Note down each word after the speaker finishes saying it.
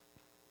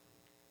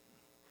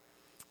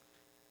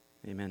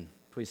Amen.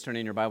 Please turn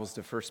in your Bibles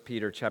to 1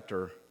 Peter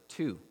chapter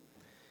 2,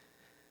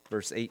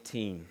 verse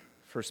 18.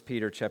 1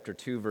 Peter chapter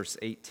 2, verse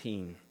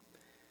 18.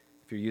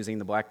 If you're using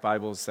the black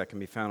Bibles, that can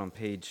be found on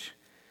page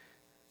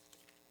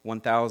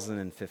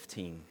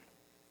 1015.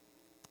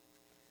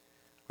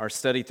 Our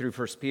study through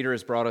 1 Peter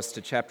has brought us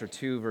to chapter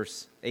 2,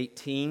 verse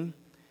 18.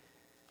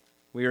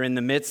 We are in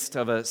the midst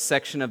of a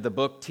section of the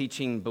book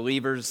teaching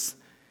believers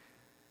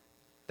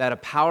that a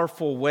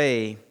powerful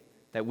way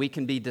that we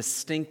can be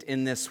distinct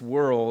in this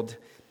world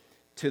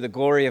to the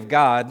glory of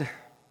God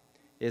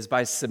is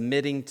by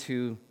submitting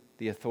to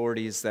the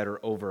authorities that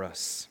are over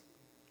us.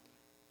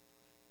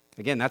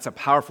 Again, that's a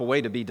powerful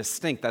way to be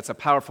distinct. That's a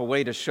powerful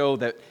way to show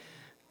that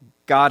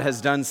God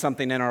has done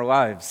something in our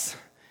lives.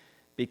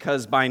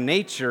 Because by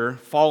nature,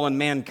 fallen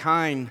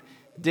mankind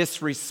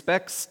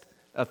disrespects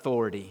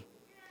authority.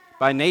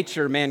 By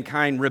nature,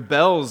 mankind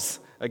rebels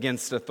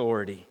against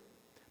authority.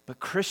 But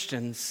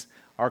Christians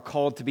are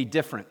called to be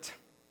different.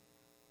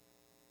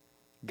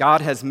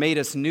 God has made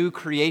us new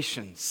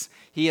creations.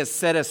 He has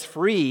set us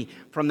free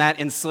from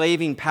that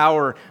enslaving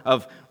power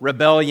of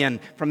rebellion,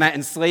 from that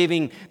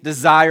enslaving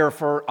desire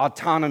for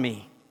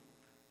autonomy.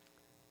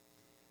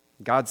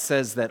 God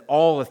says that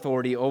all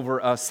authority over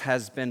us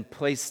has been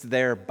placed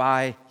there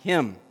by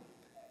Him.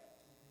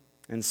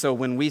 And so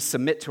when we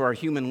submit to our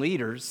human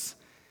leaders,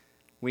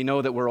 we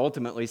know that we're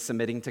ultimately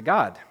submitting to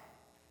God.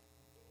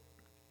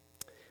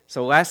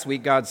 So last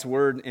week, God's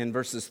word in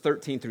verses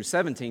 13 through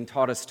 17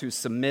 taught us to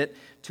submit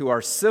to our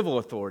civil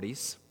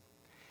authorities.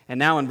 And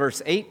now in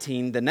verse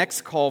 18, the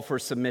next call for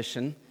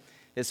submission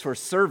is for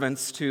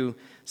servants to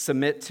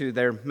submit to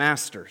their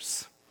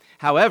masters.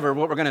 However,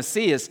 what we're going to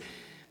see is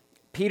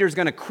Peter's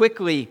going to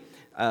quickly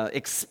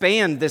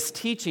expand this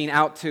teaching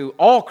out to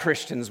all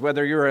Christians,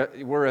 whether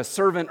we're a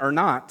servant or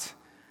not.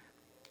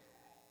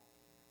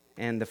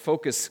 And the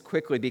focus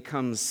quickly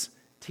becomes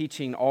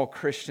teaching all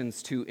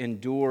Christians to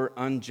endure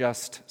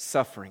unjust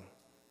suffering.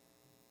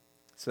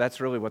 So that's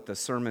really what the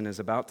sermon is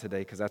about today,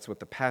 because that's what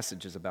the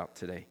passage is about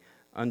today,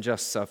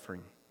 unjust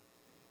suffering.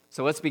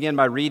 So let's begin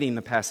by reading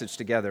the passage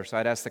together. So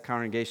I'd ask the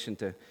congregation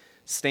to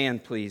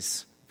stand,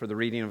 please, for the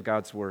reading of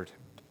God's word.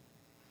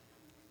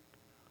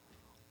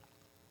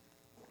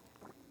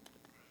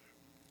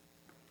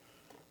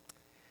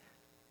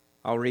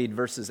 I'll read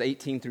verses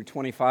 18 through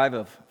 25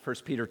 of 1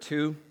 Peter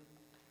 2,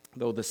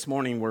 though this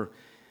morning we're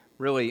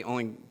really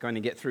only going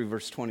to get through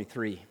verse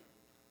 23.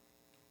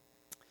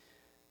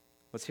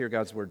 Let's hear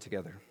God's word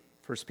together.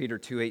 1 Peter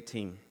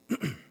 2:18.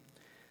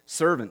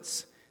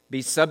 Servants,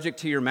 be subject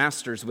to your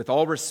masters with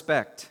all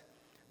respect,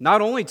 not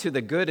only to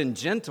the good and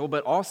gentle,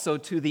 but also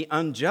to the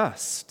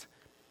unjust.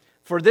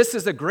 For this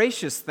is a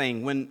gracious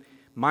thing when,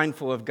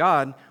 mindful of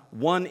God,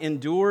 one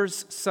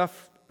endures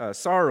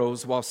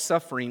sorrows while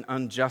suffering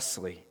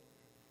unjustly.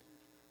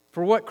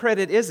 For what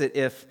credit is it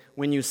if,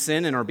 when you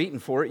sin and are beaten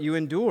for it, you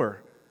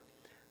endure?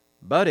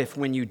 But if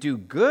when you do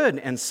good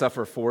and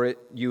suffer for it,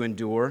 you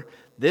endure,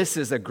 this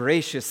is a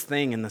gracious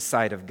thing in the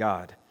sight of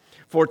God.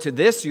 For to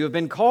this you have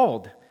been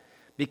called,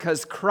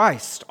 because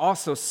Christ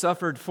also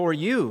suffered for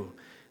you,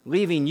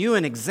 leaving you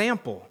an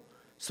example,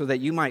 so that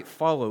you might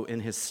follow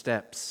in his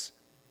steps.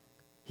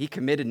 He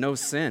committed no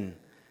sin,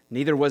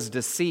 neither was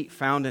deceit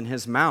found in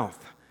his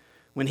mouth.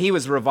 When he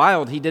was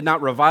reviled, he did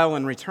not revile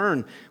in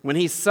return. When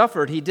he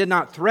suffered, he did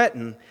not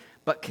threaten,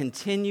 but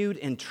continued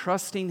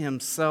entrusting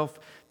himself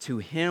to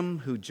him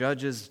who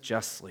judges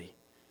justly.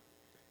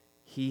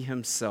 He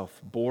himself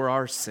bore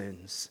our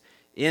sins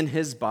in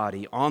his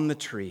body on the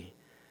tree,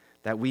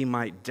 that we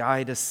might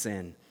die to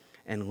sin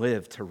and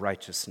live to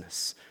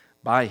righteousness.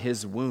 By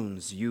his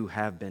wounds you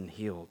have been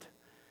healed.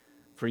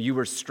 For you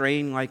were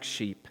straying like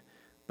sheep,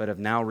 but have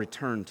now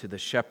returned to the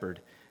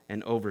shepherd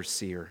and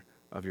overseer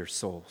of your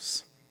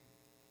souls.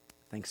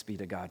 Thanks be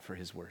to God for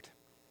his word.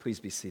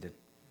 Please be seated.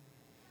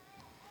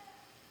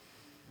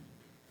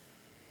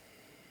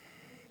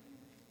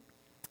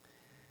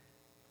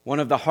 One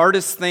of the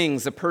hardest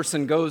things a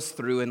person goes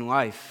through in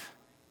life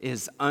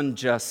is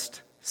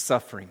unjust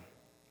suffering.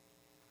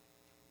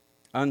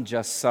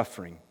 Unjust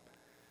suffering.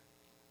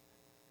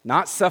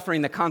 Not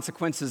suffering the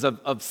consequences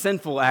of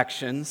sinful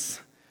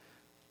actions,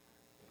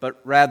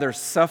 but rather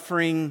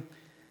suffering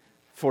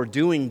for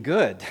doing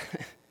good.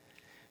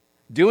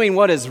 Doing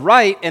what is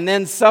right and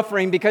then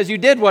suffering because you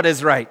did what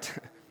is right.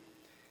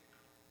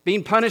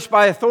 Being punished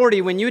by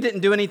authority when you didn't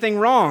do anything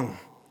wrong.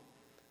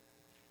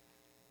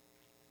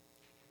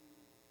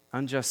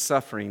 Unjust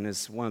suffering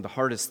is one of the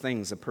hardest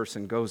things a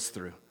person goes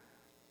through.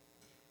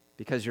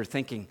 Because you're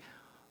thinking,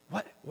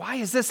 why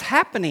is this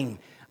happening?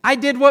 I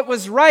did what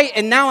was right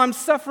and now I'm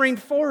suffering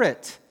for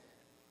it.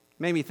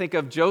 Made me think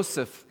of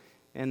Joseph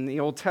in the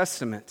Old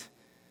Testament.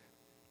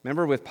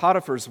 Remember with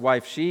Potiphar's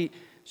wife, she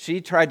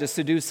tried to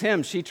seduce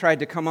him. She tried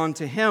to come on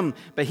to him.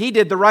 But he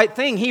did the right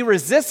thing. He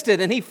resisted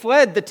and he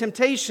fled the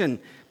temptation.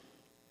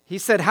 He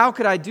said, how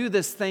could I do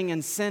this thing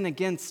and sin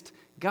against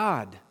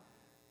God?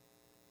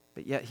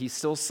 But yet he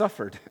still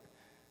suffered.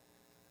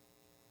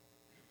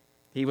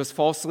 He was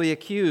falsely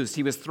accused.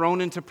 He was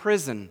thrown into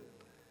prison.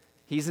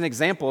 He's an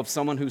example of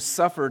someone who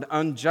suffered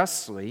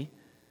unjustly.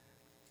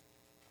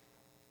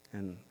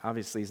 And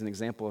obviously he's an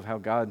example of how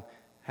God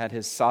had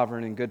his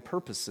sovereign and good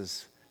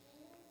purposes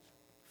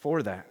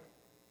for that.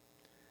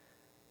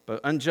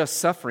 But unjust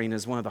suffering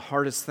is one of the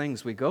hardest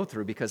things we go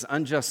through because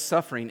unjust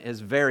suffering is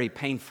very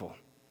painful.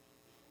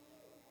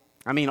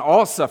 I mean,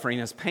 all suffering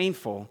is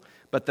painful,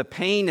 but the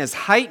pain is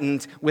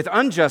heightened with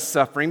unjust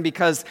suffering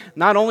because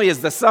not only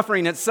is the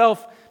suffering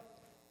itself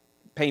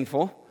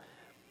painful,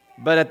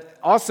 but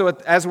also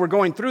as we're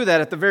going through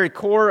that, at the very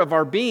core of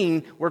our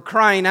being, we're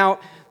crying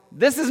out,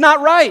 this is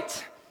not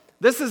right.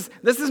 This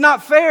is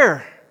not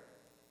fair.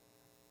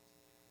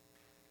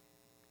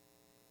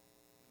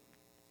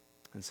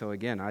 And so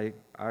again,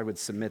 I would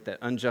submit that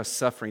unjust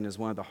suffering is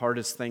one of the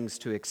hardest things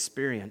to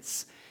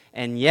experience.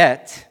 And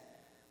yet,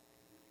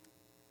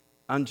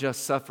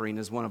 unjust suffering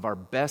is one of our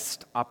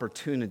best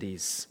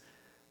opportunities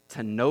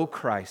to know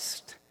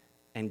Christ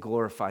and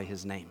glorify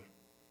his name.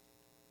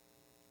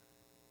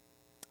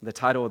 The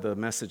title of the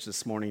message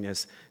this morning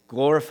is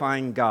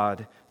Glorifying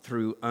God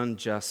Through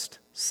Unjust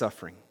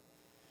Suffering.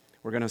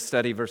 We're going to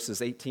study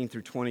verses 18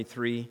 through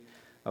 23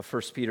 of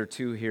 1 Peter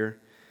 2 here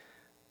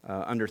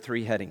under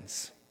three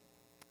headings.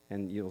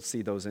 And you'll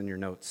see those in your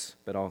notes,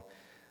 but I'll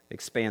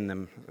expand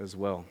them as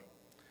well.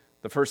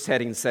 The first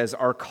heading says,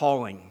 Our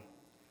Calling.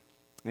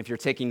 And if you're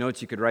taking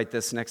notes, you could write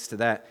this next to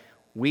that.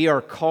 We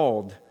are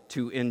called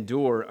to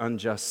endure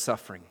unjust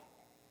suffering.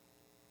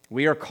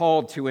 We are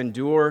called to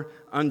endure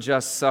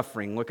unjust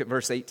suffering. Look at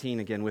verse 18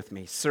 again with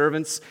me.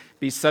 Servants,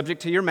 be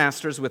subject to your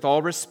masters with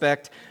all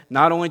respect,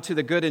 not only to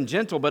the good and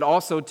gentle, but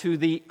also to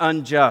the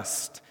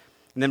unjust.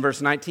 And then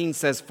verse 19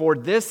 says, For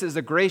this is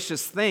a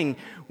gracious thing,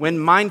 when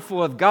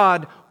mindful of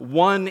God,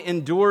 one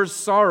endures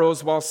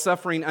sorrows while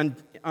suffering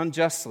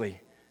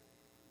unjustly.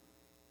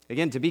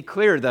 Again, to be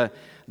clear,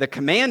 the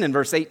command in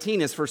verse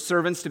 18 is for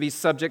servants to be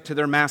subject to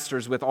their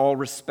masters with all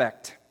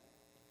respect.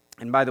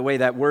 And by the way,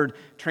 that word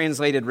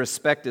translated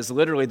respect is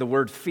literally the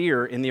word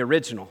fear in the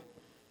original.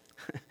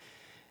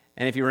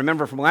 And if you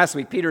remember from last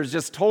week, Peter has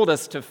just told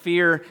us to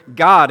fear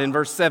God in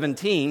verse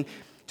 17.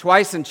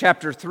 Twice in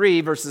chapter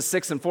 3, verses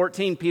 6 and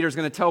 14, Peter's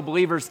going to tell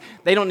believers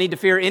they don't need to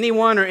fear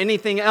anyone or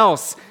anything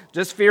else.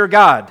 Just fear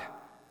God.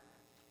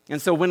 And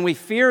so when we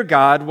fear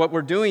God, what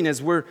we're doing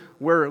is we're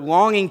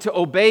longing to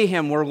obey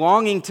him. We're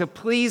longing to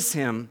please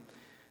him,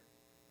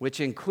 which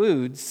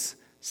includes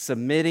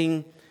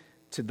submitting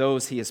to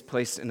those he has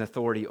placed in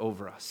authority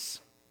over us.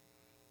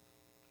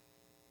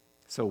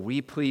 So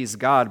we please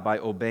God by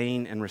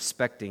obeying and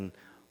respecting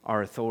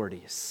our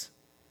authorities.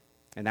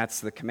 And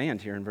that's the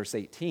command here in verse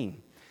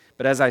 18.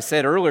 But as I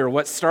said earlier,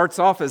 what starts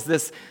off as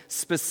this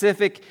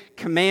specific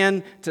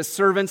command to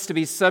servants to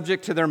be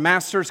subject to their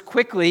masters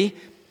quickly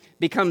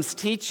becomes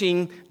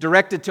teaching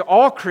directed to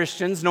all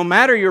Christians, no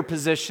matter your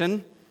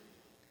position,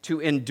 to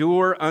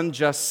endure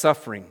unjust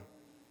suffering.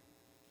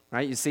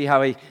 Right? You see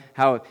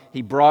how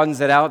he broadens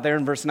it out there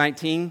in verse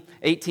 19?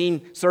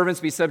 18, servants,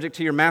 be subject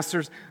to your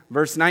masters.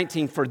 Verse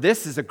 19, for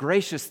this is a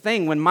gracious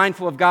thing when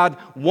mindful of God,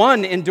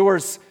 one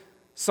endures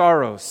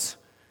sorrows.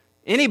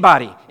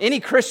 Anybody,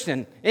 any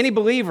Christian, any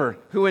believer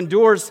who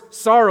endures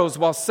sorrows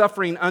while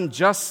suffering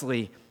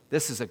unjustly,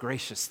 this is a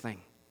gracious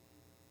thing.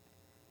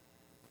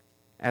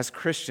 As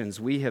Christians,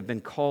 we have been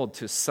called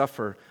to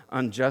suffer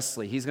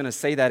unjustly. He's going to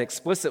say that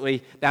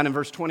explicitly down in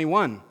verse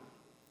 21.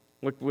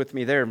 Look with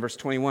me there in verse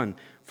 21.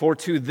 For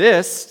to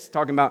this,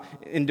 talking about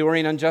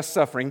enduring unjust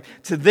suffering,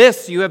 to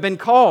this you have been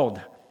called,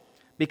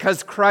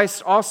 because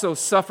Christ also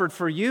suffered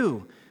for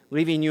you,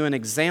 leaving you an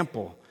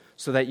example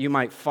so that you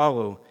might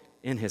follow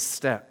in his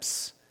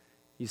steps.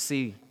 You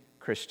see,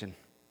 Christian,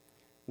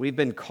 we've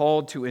been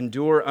called to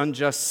endure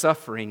unjust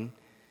suffering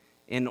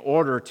in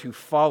order to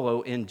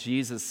follow in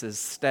Jesus'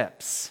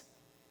 steps.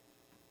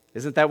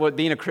 Isn't that what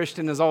being a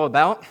Christian is all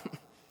about?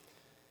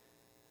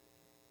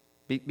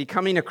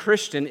 Becoming a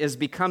Christian is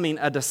becoming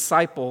a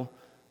disciple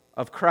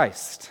of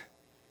Christ.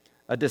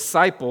 A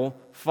disciple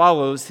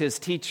follows his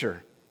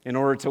teacher in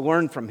order to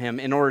learn from him,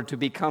 in order to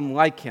become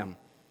like him.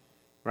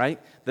 Right?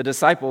 The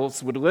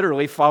disciples would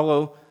literally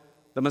follow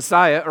the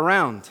Messiah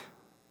around.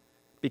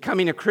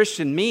 Becoming a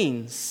Christian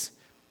means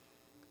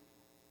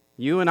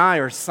you and I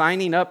are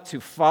signing up to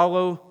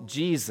follow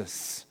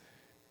Jesus.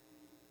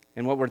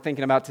 And what we're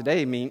thinking about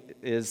today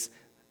is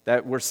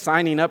that we're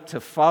signing up to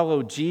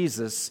follow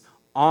Jesus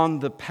on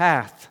the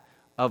path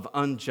of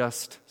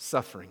unjust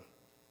suffering.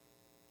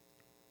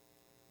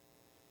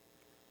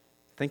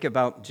 Think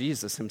about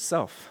Jesus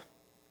himself.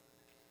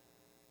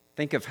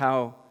 Think of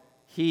how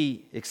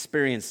he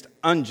experienced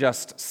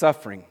unjust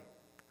suffering.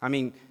 I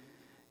mean,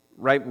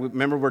 right?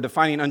 Remember, we're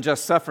defining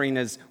unjust suffering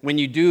as when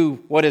you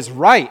do what is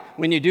right,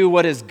 when you do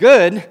what is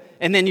good,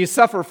 and then you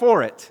suffer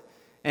for it.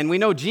 And we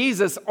know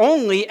Jesus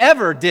only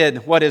ever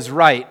did what is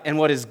right and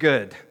what is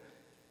good.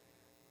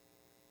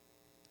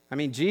 I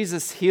mean,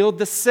 Jesus healed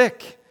the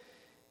sick.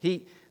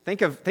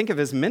 Think of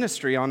his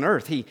ministry on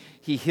earth. He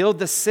healed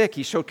the sick.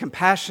 He showed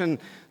compassion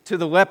to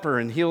the leper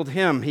and healed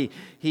him. He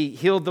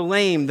healed the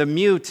lame, the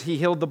mute. He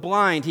healed the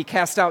blind. He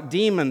cast out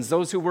demons,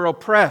 those who were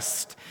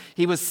oppressed.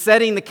 He was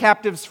setting the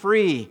captives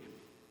free,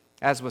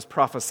 as was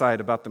prophesied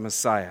about the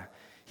Messiah.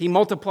 He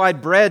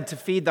multiplied bread to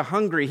feed the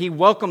hungry. He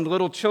welcomed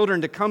little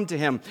children to come to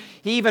him.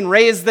 He even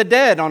raised the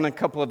dead on a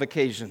couple of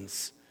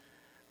occasions.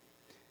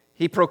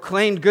 He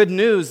proclaimed good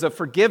news of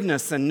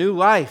forgiveness and new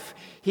life.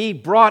 He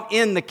brought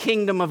in the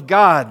kingdom of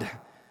God.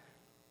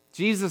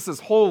 Jesus'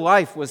 whole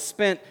life was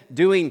spent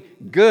doing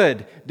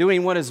good,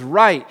 doing what is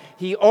right.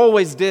 He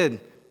always did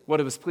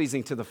what was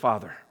pleasing to the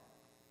Father.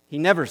 He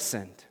never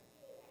sinned.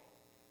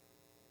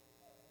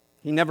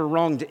 He never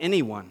wronged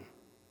anyone.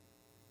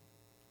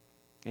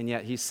 And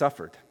yet he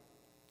suffered.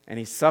 And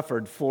he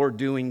suffered for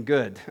doing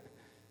good.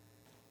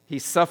 He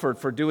suffered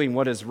for doing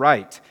what is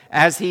right.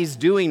 As he's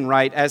doing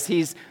right, as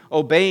he's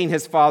obeying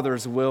his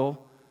Father's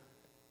will,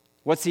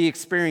 what's he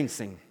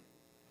experiencing?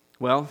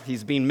 Well,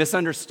 he's being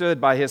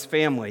misunderstood by his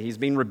family. He's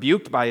being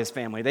rebuked by his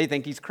family. They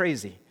think he's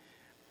crazy.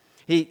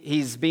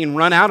 He's being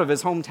run out of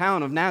his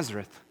hometown of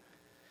Nazareth.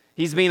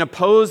 He's being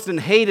opposed and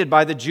hated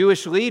by the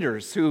Jewish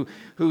leaders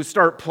who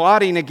start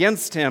plotting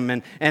against him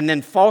and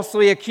then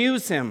falsely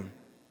accuse him.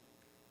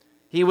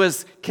 He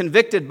was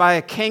convicted by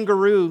a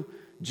kangaroo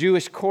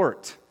Jewish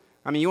court.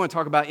 I mean, you want to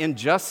talk about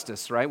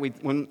injustice, right?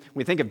 When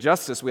we think of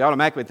justice, we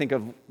automatically think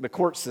of the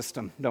court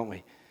system, don't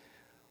we?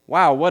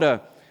 Wow, what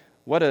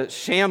a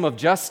sham of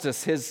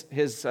justice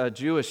his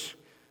Jewish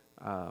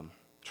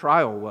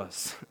trial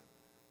was.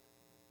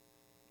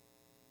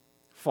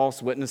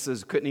 False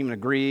witnesses couldn't even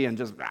agree and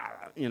just,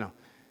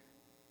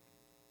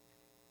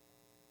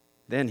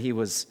 Then he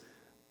was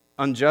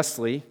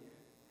unjustly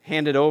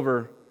handed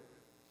over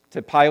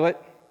to Pilate.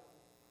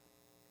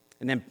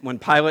 And then when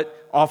Pilate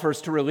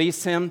offers to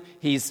release him,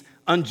 he's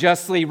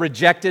unjustly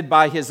rejected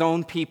by his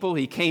own people.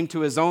 He came to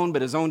his own,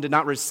 but his own did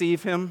not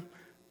receive him,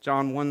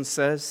 John 1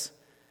 says.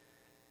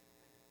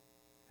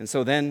 And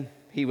so then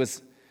he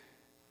was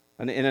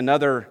in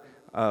another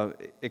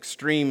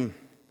extreme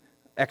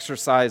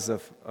exercise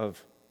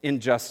of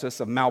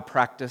injustice, of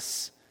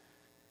malpractice.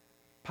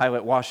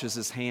 Pilate washes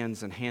his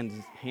hands and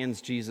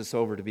hands Jesus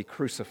over to be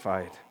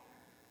crucified.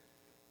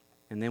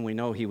 And then we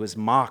know he was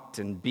mocked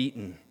and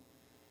beaten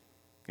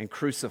and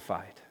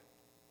crucified.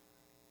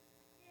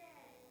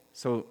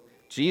 So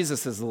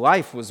Jesus'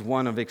 life was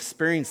one of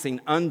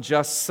experiencing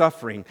unjust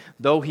suffering.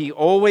 Though he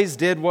always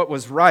did what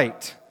was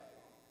right,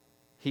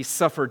 he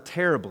suffered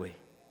terribly.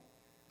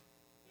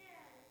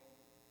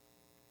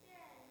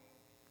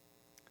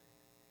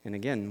 And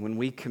again, when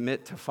we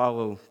commit to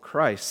follow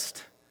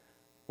Christ,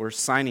 we're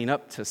signing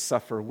up to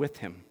suffer with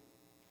him.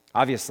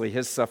 Obviously,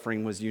 his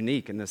suffering was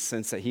unique in the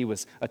sense that he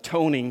was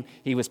atoning,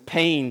 he was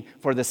paying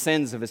for the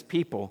sins of his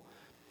people.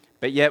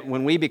 But yet,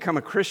 when we become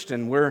a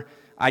Christian, we're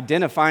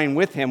identifying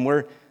with him.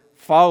 We're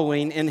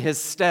following in his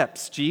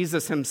steps.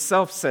 Jesus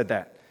himself said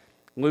that.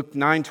 Luke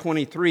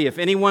 9:23, if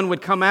anyone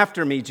would come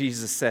after me,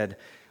 Jesus said,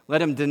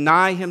 let him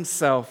deny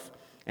himself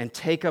and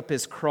take up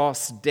his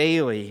cross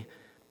daily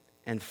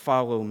and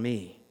follow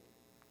me.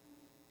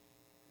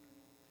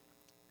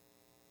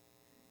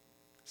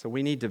 So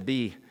we need to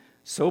be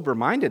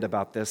sober-minded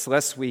about this,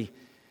 lest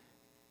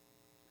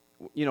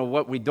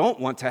what we don't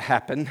want to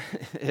happen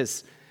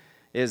is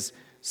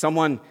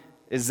someone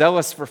is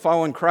zealous for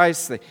following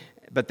Christ,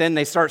 but then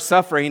they start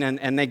suffering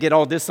and they get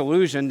all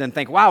disillusioned and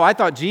think, wow, I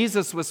thought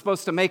Jesus was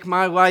supposed to make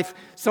my life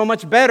so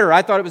much better.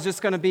 I thought it was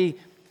just going to be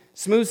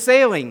smooth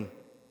sailing.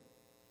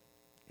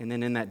 And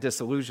then in that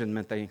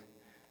disillusionment,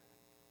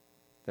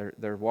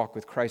 their walk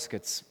with Christ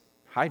gets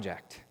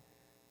hijacked.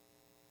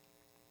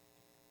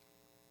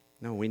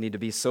 No, we need to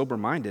be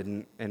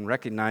sober-minded and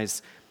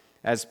recognize,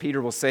 as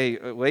Peter will say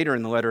later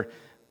in the letter,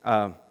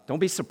 don't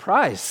be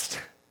surprised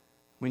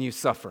when you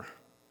suffer.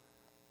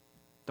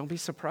 Don't be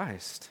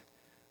surprised.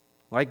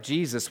 Like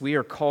Jesus, we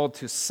are called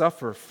to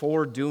suffer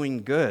for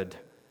doing good.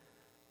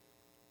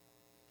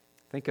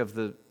 Think of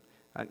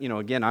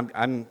again,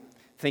 I'm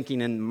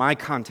thinking in my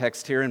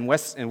context here, in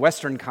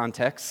Western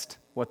context,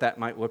 what that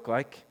might look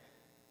like.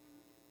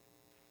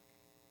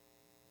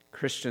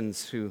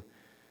 Christians who,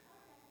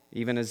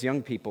 even as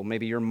young people,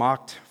 maybe you're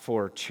mocked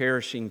for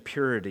cherishing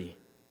purity.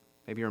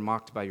 Maybe you're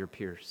mocked by your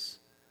peers.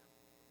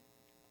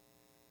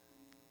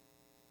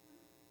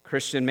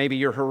 Christian, maybe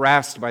you're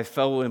harassed by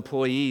fellow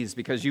employees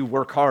because you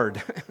work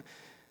hard,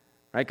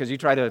 right? Because you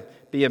try to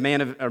be a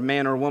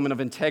man or a woman of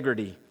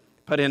integrity,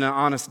 put in an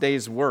honest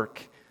day's work.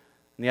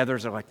 And the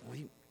others are like, well,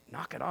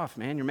 knock it off,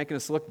 man. You're making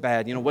us look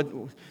bad.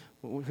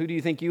 Who do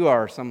you think you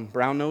are, some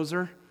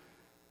brown-noser?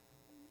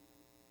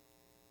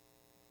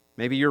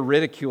 Maybe you're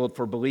ridiculed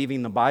for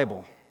believing the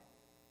Bible.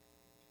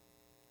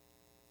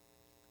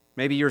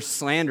 Maybe you're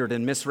slandered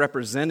and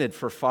misrepresented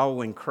for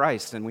following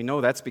Christ. And we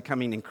know that's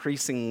becoming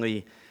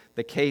increasingly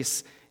the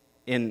case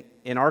in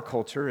our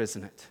culture,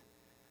 isn't it?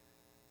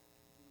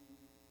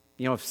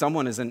 If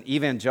someone is an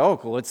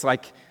evangelical, it's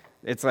like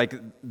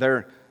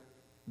they're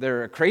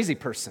a crazy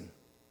person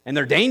and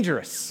they're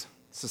dangerous,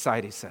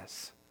 society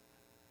says.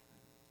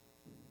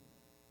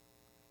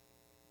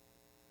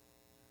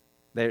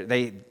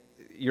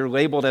 You're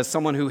labeled as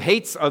someone who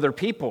hates other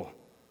people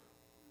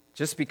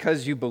just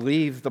because you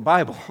believe the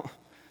Bible.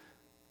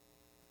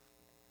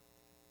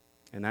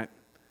 And that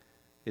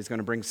is going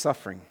to bring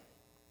suffering.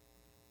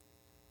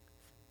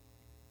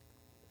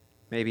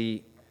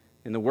 Maybe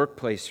in the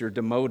workplace you're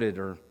demoted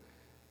or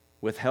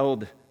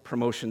withheld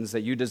promotions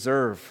that you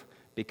deserve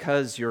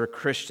because you're a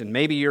Christian.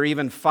 Maybe you're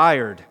even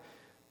fired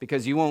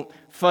because you won't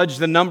fudge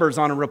the numbers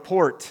on a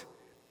report.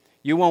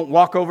 You won't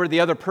walk over to the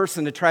other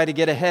person to try to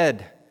get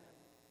ahead.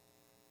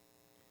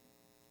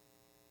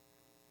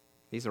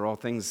 These are all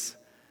things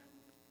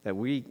that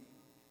we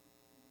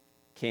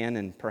can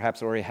and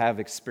perhaps already have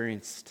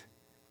experienced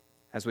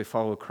as we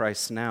follow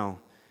Christ now.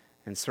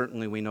 And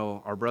certainly we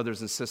know our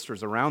brothers and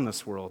sisters around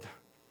this world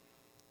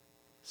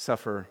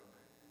suffer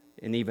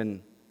in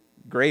even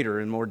greater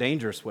and more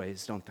dangerous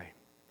ways, don't they?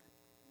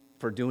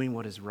 For doing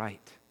what is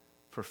right,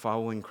 for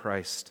following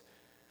Christ,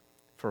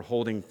 for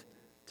holding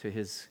to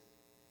His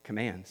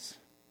commands.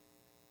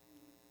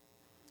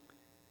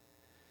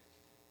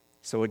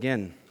 So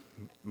again,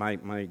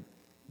 my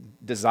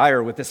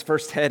desire with this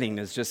first heading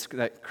is just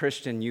that,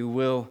 Christian, you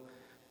will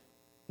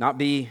not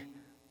be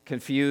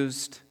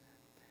confused,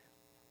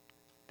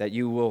 that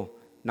you will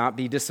not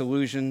be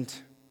disillusioned,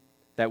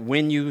 that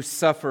when you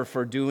suffer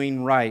for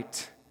doing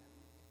right,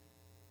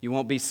 you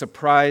won't be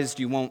surprised,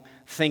 you won't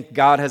think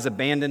God has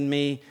abandoned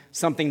me,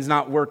 something's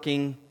not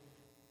working.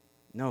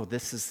 No,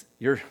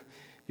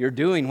 you're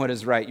doing what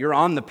is right. You're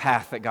on the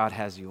path that God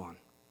has you on.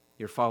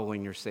 You're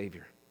following your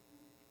Savior.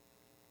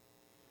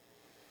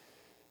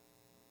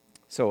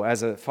 So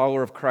as a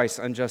follower of Christ,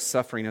 unjust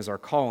suffering is our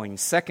calling.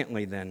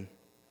 Secondly, then,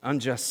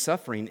 unjust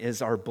suffering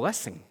is our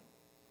blessing.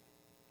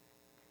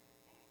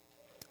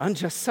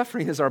 Unjust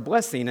suffering is our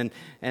blessing.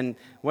 And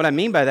what I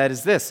mean by that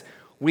is this: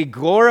 we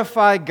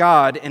glorify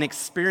God and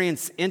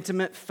experience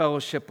intimate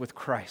fellowship with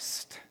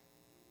Christ.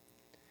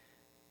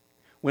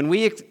 When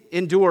we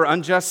endure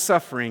unjust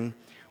suffering,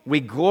 we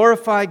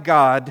glorify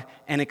God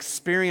and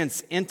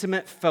experience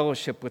intimate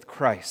fellowship with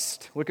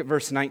Christ. Look at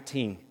verse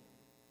 19.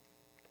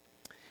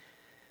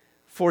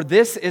 For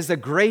this is a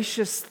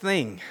gracious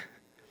thing.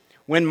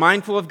 When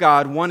mindful of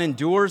God, one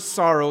endures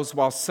sorrows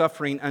while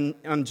suffering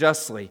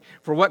unjustly.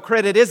 For what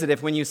credit is it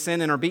if when you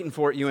sin and are beaten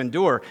for it you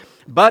endure?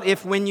 But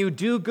if when you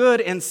do good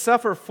and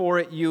suffer for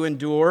it you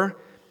endure,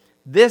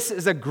 this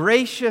is a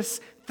gracious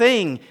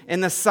thing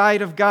in the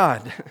sight of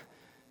God.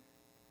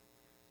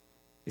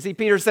 You see,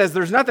 Peter says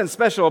there's nothing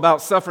special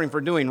about suffering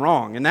for doing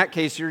wrong. In that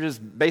case, you're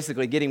just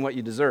basically getting what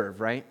you deserve,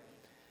 right?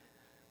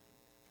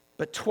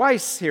 But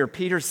twice here,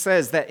 Peter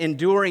says that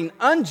enduring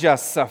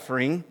unjust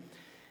suffering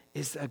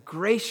is a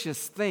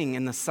gracious thing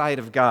in the sight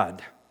of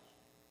God.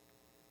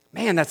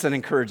 Man, that's an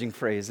encouraging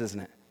phrase, isn't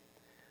it?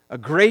 A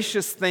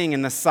gracious thing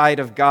in the sight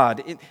of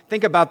God.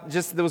 Think about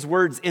just those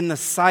words, in the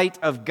sight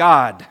of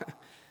God.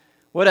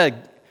 What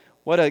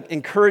an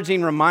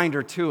encouraging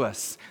reminder to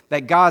us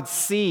that God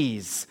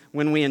sees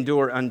when we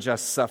endure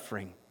unjust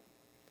suffering.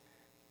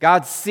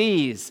 God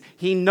sees,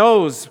 He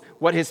knows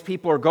what His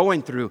people are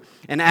going through.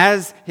 And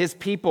as His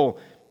people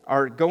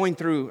are going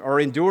through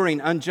or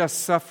enduring unjust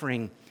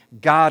suffering,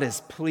 God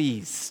is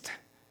pleased.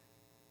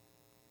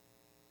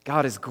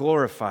 God is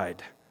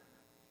glorified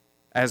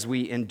as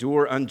we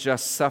endure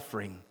unjust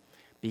suffering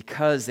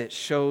because it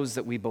shows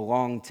that we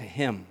belong to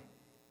Him.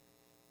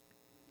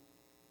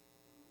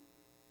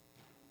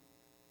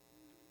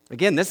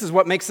 Again, this is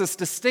what makes us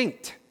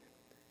distinct.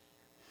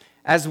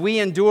 As we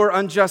endure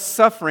unjust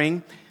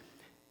suffering,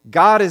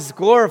 God is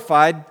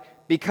glorified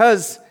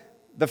because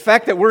the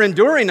fact that we're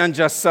enduring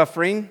unjust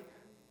suffering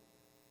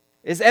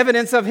is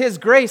evidence of His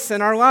grace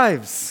in our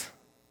lives.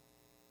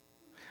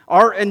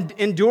 Our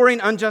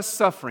enduring unjust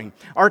suffering,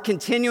 our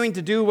continuing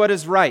to do what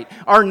is right,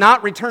 our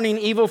not returning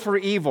evil for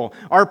evil,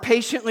 our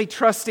patiently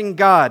trusting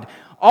God,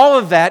 all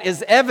of that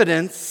is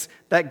evidence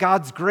that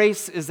God's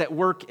grace is at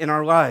work in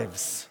our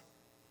lives.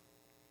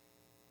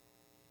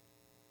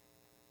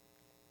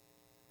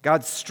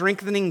 God's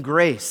strengthening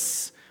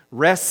grace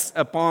rests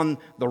upon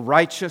the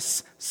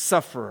righteous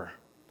sufferer,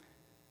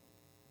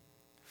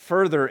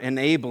 further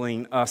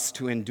enabling us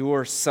to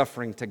endure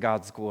suffering to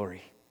God's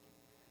glory.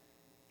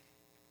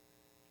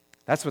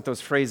 That's what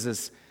those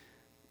phrases,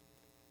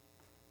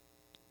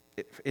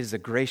 it is a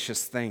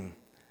gracious thing.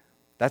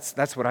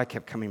 That's what I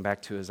kept coming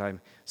back to as I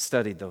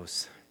studied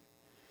those.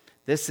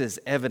 This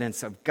is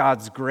evidence of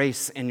God's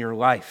grace in your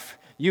life.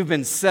 You've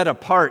been set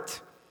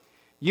apart.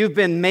 You've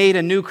been made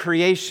a new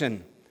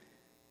creation.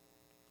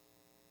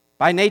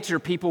 By nature,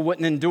 people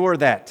wouldn't endure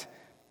that.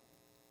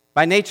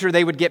 By nature,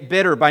 they would get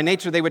bitter. By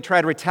nature, they would try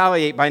to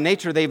retaliate. By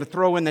nature, they would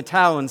throw in the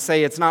towel and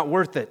say, it's not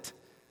worth it.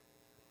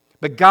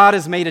 But God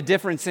has made a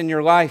difference in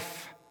your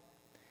life.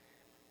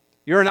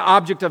 You're an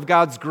object of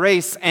God's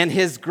grace, and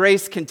His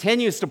grace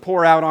continues to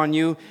pour out on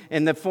you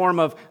in the form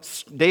of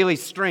daily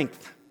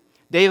strength,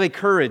 daily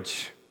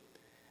courage,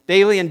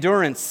 daily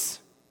endurance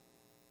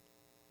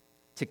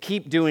to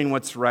keep doing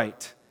what's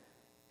right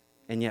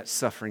and yet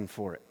suffering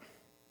for it.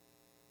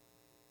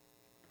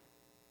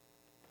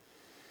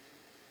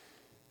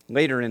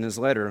 Later in his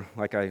letter,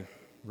 like I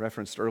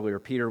referenced earlier,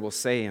 Peter will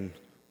say in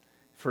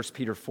 1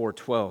 Peter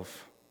 4:12,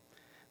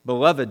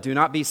 Beloved, do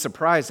not be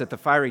surprised at the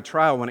fiery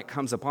trial when it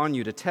comes upon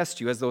you to test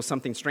you as though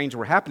something strange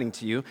were happening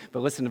to you. But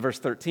listen to verse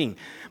 13.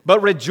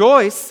 But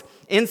rejoice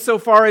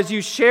insofar as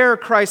you share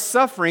Christ's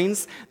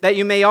sufferings, that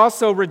you may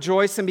also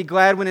rejoice and be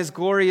glad when his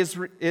glory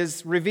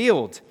is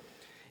revealed.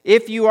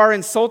 If you are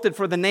insulted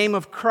for the name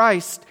of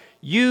Christ,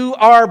 you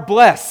are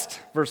blessed,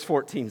 verse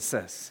 14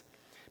 says,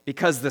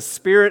 because the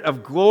Spirit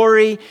of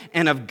glory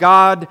and of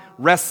God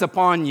rests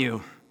upon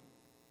you.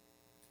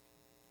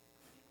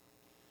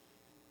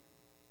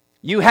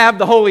 You have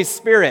the Holy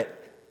Spirit.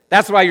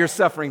 That's why you're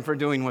suffering for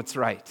doing what's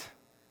right.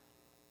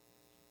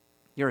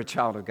 You're a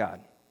child of God.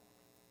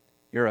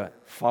 You're a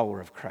follower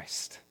of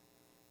Christ.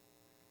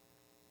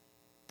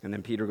 And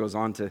then Peter goes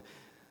on to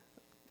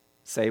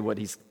say what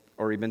he's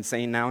already been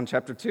saying now in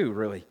chapter 2,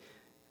 really.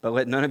 But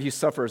let none of you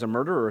suffer as a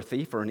murderer or a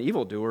thief or an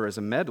evildoer, as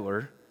a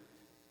meddler.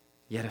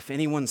 Yet if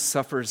anyone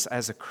suffers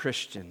as a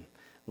Christian,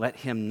 let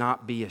him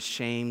not be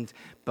ashamed,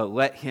 but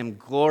let him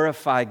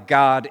glorify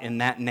God in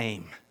that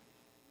name.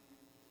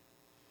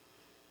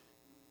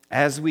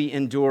 As we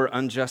endure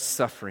unjust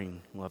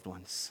suffering, loved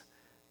ones,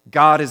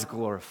 God is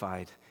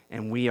glorified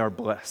and we are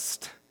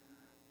blessed.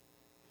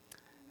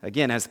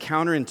 Again, as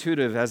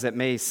counterintuitive as it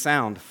may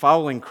sound,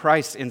 following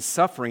Christ in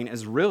suffering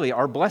is really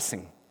our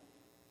blessing.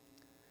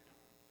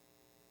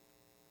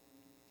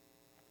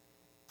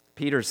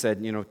 Peter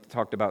said,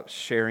 talked about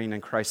sharing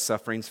in Christ's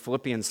sufferings.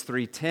 Philippians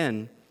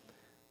 3:10,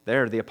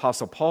 there the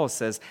Apostle Paul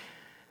says,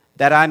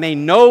 that I may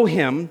know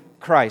him,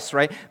 Christ,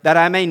 right? That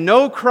I may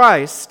know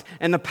Christ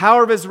and the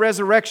power of his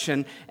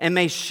resurrection and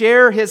may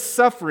share his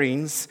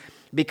sufferings,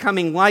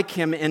 becoming like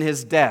him in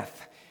his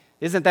death.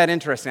 Isn't that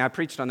interesting? I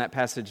preached on that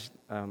passage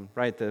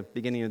right at the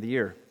beginning of the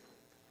year,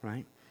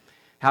 right?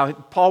 How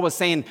Paul was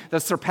saying the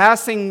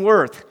surpassing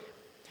worth,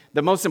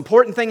 the most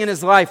important thing in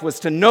his life was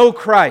to know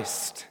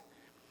Christ.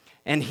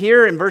 And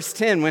here in verse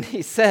 10, when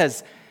he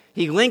says,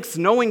 he links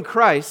knowing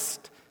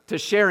Christ to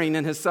sharing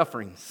in his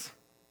sufferings.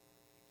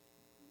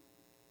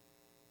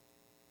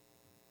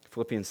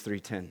 Philippians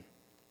 3:10.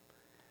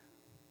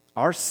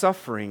 Our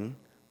suffering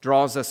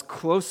draws us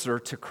closer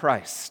to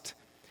Christ.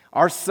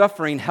 Our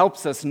suffering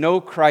helps us know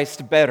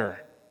Christ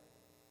better.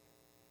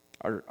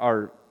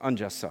 Our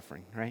unjust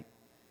suffering, right?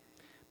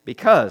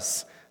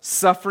 Because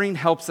suffering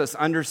helps us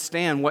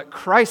understand what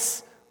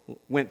Christ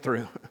went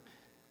through.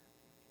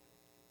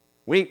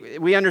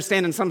 We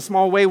understand in some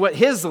small way what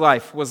his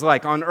life was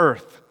like on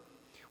earth.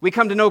 We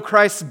come to know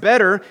Christ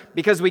better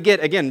because we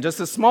get, again,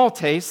 just a small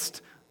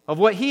taste of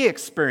what he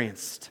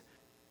experienced.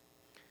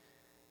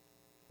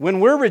 When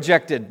we're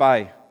rejected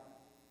by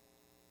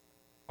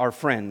our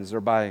friends or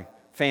by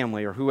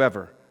family or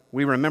whoever,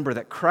 we remember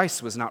that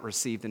Christ was not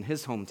received in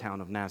his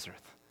hometown of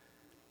Nazareth.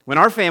 When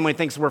our family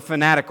thinks we're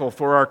fanatical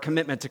for our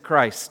commitment to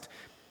Christ,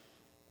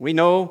 we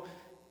know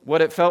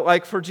what it felt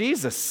like for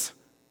Jesus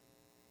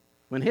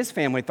when his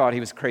family thought he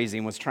was crazy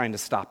and was trying to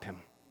stop him.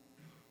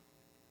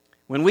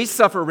 When we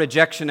suffer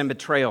rejection and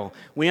betrayal,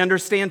 we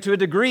understand to a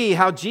degree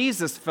how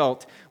Jesus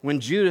felt when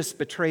Judas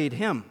betrayed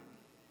him.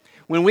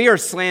 When we are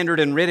slandered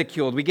and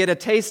ridiculed, we get a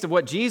taste of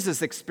what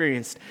Jesus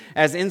experienced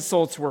as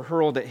insults were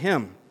hurled at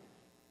him.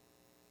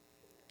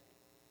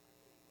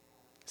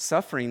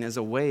 Suffering is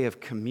a way of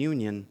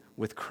communion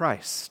with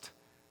Christ.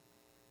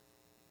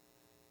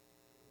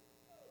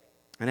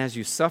 And as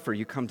you suffer,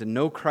 you come to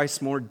know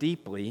Christ more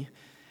deeply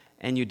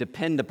and you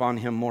depend upon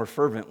him more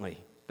fervently,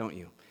 don't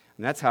you?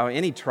 And that's how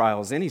any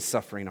trials, any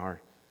suffering are,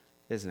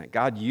 isn't it?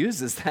 God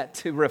uses that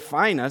to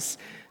refine us,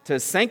 to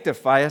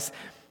sanctify us,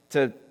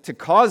 to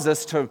cause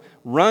us to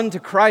run to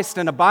Christ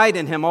and abide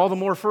in him all the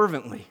more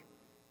fervently.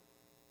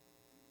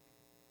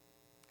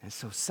 And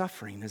so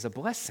suffering is a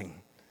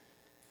blessing.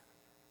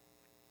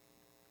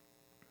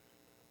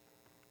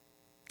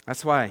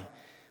 That's why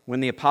when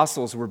the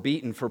apostles were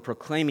beaten for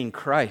proclaiming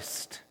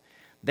Christ,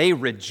 they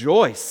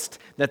rejoiced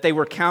that they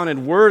were counted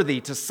worthy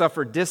to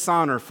suffer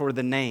dishonor for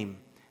the name.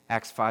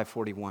 Acts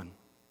 5:41.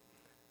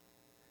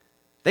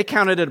 They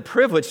counted it a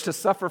privilege to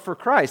suffer for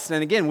Christ.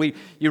 And again,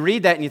 you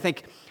read that and you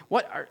think,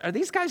 what are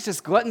these guys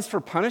just gluttons for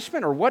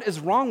punishment, or what is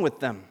wrong with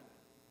them?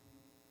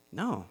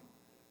 No.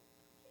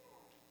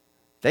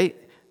 They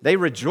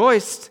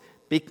rejoiced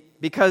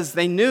because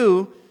they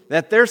knew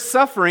that their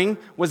suffering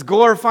was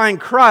glorifying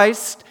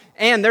Christ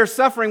and their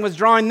suffering was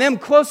drawing them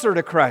closer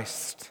to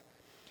Christ.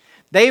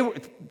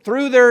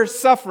 Through their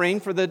suffering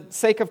for the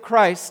sake of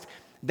Christ,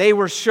 they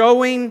were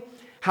showing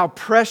how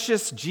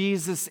precious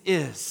Jesus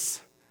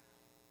is.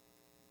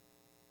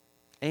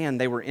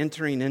 And they were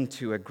entering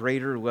into a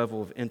greater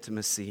level of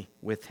intimacy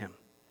with him.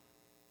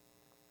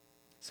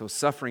 So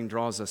suffering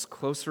draws us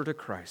closer to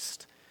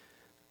Christ.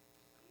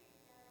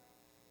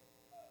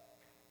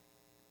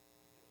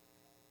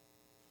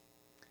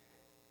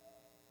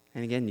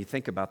 And again, you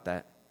think about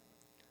that.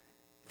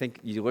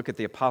 You look at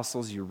the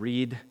apostles, you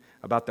read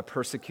about the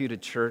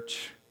persecuted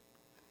church,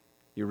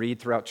 you read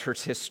throughout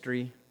church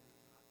history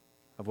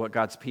of what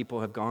God's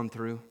people have gone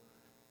through.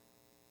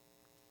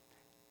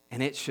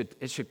 And it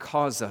should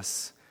cause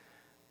us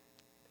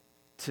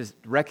to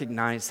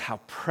recognize how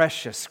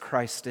precious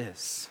Christ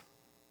is.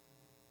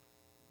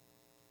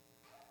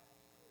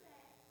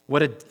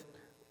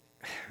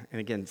 And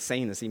again,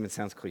 saying this even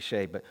sounds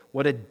cliche, but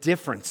what a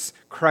difference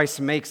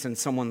Christ makes in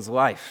someone's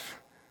life.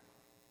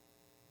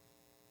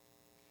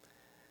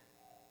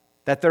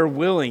 That they're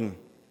willing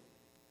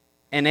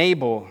and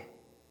able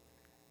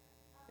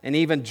and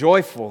even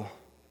joyful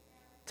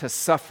to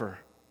suffer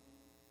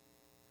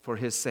for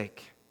His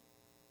sake.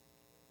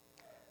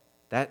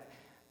 That,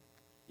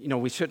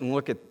 we shouldn't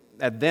look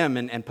at them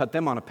and put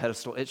them on a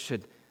pedestal. It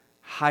should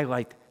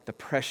highlight the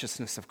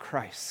preciousness of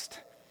Christ.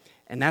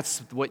 And that's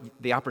what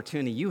the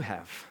opportunity you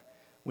have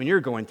when you're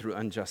going through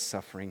unjust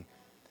suffering.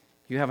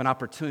 You have an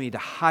opportunity to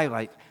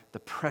highlight the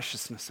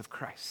preciousness of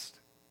Christ.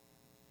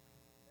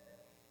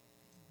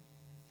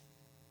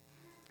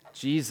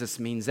 Jesus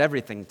means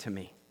everything to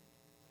me.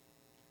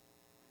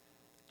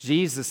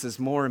 Jesus is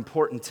more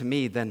important to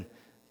me than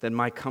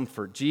my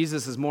comfort.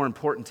 Jesus is more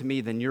important to me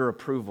than your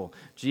approval.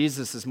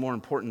 Jesus is more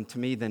important to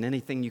me than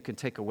anything you can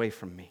take away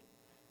from me.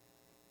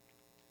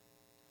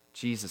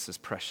 Jesus is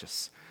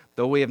precious.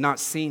 Though we have not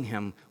seen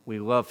Him, we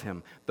love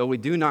Him. Though we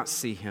do not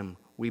see Him,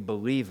 we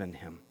believe in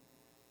Him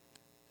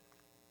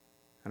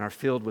and are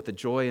filled with a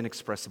joy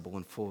inexpressible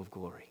and full of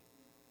glory.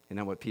 Isn't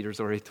that what Peter's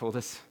already told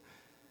us?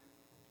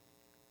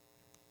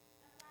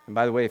 And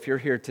by the way, if you're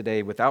here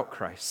today without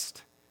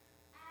Christ,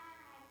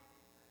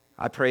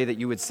 I pray that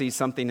you would see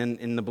something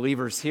in the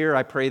believers here.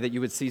 I pray that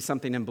you would see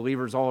something in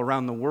believers all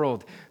around the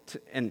world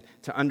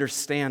to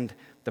understand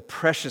the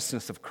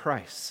preciousness of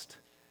Christ.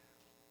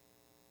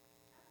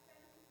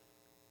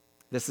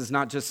 This is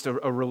not just a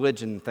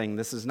religion thing.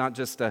 This is not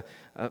just a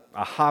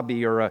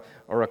hobby or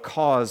a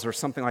cause or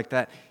something like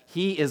that.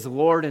 He is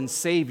Lord and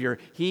Savior.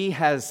 He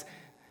has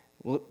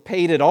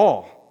paid it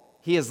all.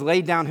 He has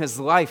laid down His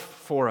life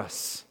for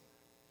us.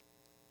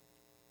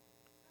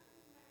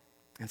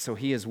 And so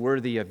He is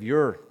worthy of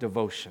your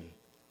devotion.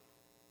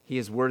 He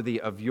is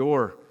worthy of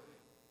your,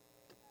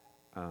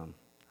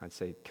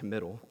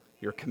 committal,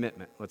 your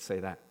commitment, let's say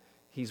that.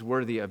 He's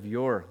worthy of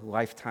your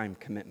lifetime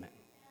commitment.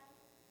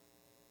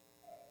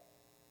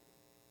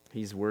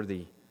 He's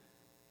worthy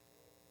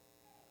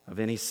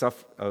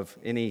of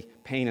any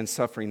pain and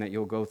suffering that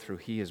you'll go through.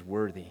 He is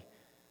worthy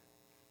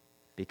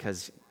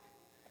because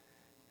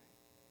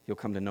you'll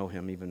come to know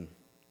Him even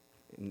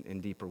in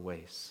deeper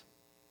ways.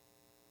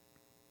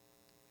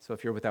 So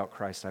if you're without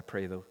Christ, I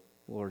pray the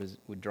Lord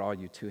would draw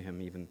you to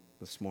Him even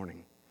this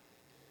morning.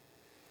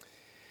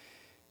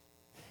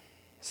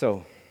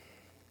 So,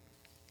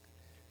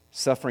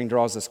 suffering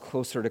draws us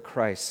closer to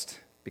Christ.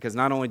 Because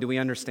not only do we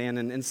understand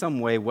in some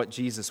way what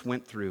Jesus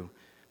went through,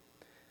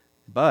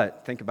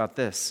 but think about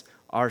this,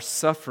 our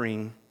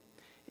suffering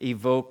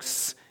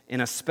evokes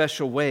in a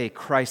special way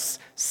Christ's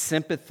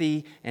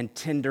sympathy and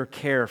tender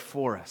care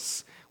for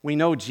us. We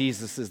know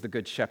Jesus is the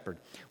Good Shepherd.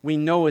 We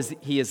know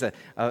He is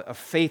a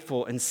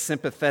faithful and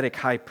sympathetic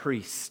high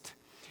priest.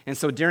 And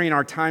so during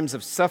our times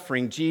of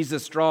suffering,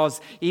 Jesus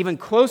draws even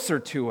closer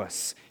to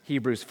us,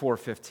 Hebrews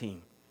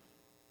 4:15.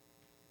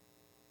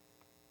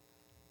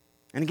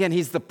 And again,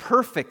 He's the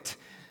perfect,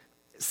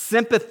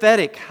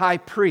 sympathetic high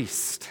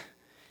priest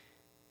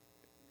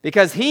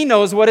because He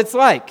knows what it's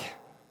like.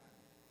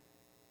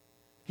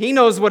 He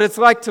knows what it's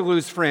like to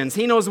lose friends.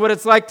 He knows what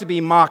it's like to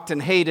be mocked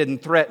and hated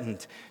and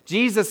threatened.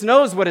 Jesus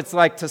knows what it's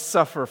like to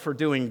suffer for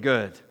doing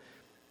good.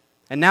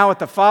 And now at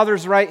the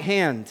Father's right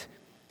hand,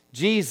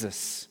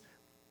 Jesus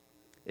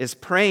is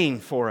praying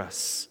for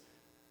us.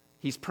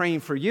 He's praying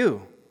for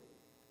you,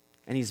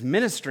 and He's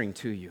ministering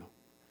to you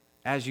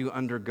as you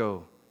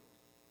undergo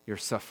your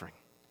suffering.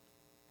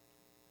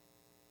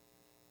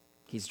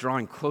 He's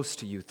drawing close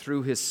to you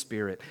through His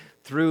Spirit,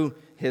 through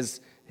His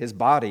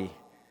body,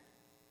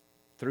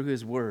 through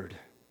His Word.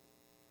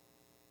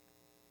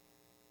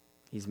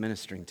 He's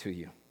ministering to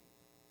you.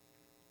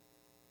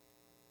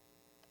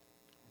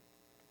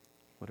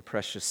 What a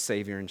precious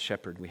Savior and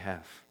Shepherd we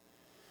have.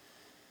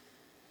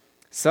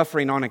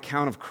 Suffering on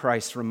account of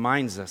Christ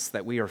reminds us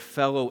that we are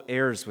fellow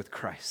heirs with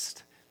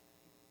Christ.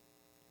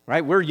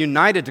 Right? We're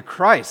united to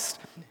Christ.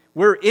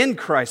 We're in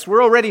Christ.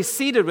 We're already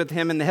seated with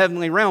Him in the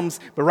heavenly realms,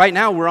 but right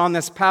now we're on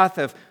this path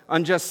of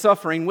unjust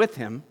suffering with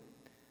Him.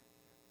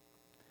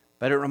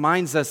 But it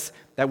reminds us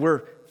that we're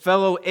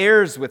fellow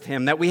heirs with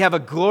Him, that we have a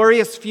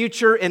glorious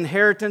future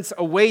inheritance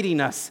awaiting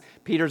us.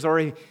 Peter's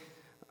already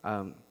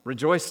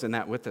rejoiced in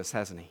that with us,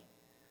 hasn't he?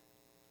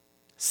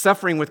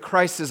 Suffering with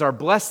Christ is our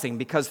blessing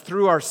because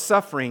through our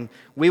suffering,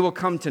 we will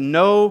come to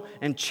know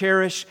and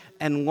cherish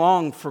and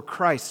long for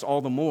Christ all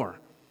the more.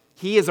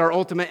 He is our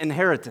ultimate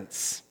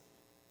inheritance.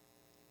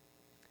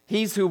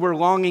 He's who we're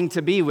longing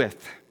to be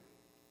with.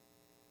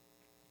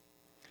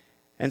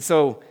 And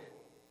so,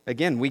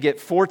 again, we get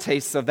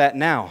foretastes of that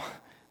now.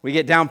 We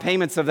get down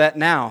payments of that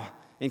now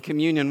in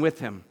communion with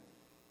Him.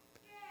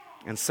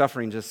 And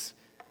suffering just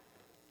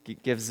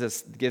gives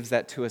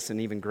that to us in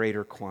even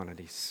greater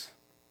quantities.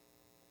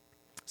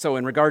 So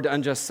in regard to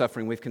unjust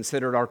suffering, we've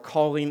considered our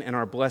calling and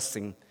our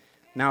blessing.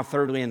 Now,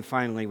 thirdly and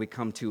finally, we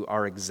come to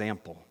our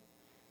example.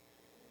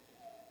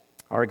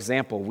 Our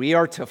example. We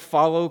are to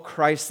follow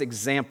Christ's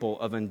example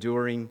of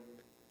enduring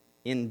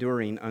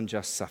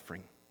unjust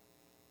suffering.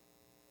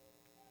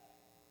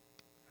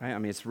 Right? I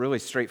mean, it's really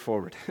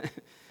straightforward,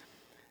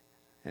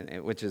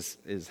 which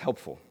is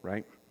helpful,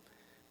 right?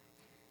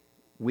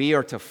 We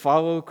are to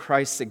follow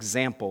Christ's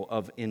example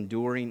of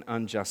enduring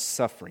unjust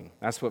suffering.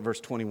 That's what verse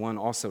 21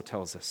 also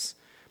tells us.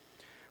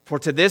 For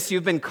to this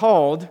you've been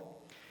called,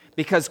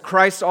 because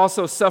Christ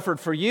also suffered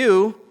for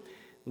you,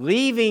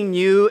 leaving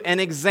you an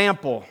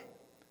example,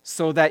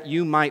 so that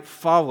you might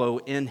follow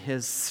in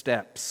his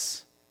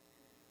steps.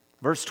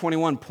 Verse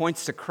 21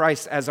 points to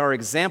Christ as our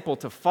example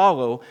to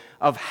follow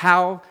of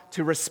how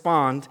to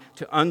respond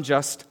to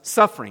unjust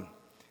suffering.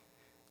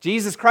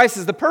 Jesus Christ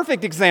is the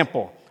perfect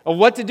example of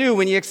what to do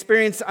when you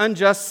experience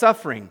unjust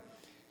suffering.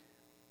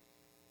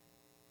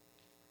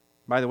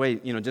 By the way,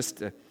 just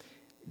to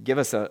give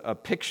us a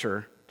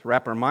picture to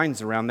wrap our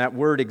minds around, that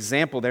word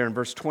example there in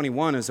verse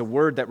 21 is a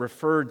word that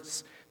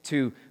refers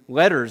to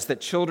letters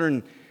that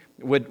children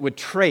would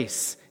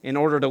trace in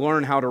order to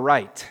learn how to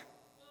write.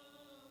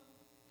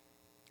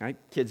 Right?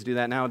 Kids do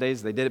that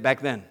nowadays. They did it back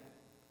then.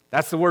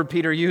 That's the word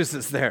Peter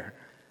uses there.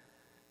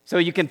 So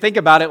you can think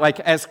about it like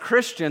as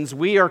Christians,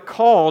 we are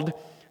called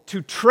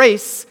to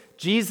trace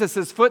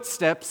Jesus'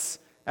 footsteps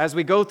as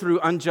we go through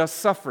unjust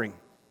suffering.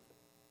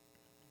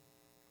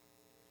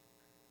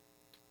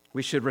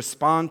 We should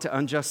respond to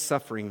unjust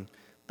suffering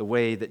the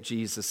way that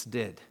Jesus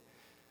did.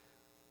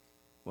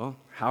 Well,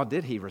 how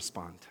did he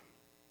respond?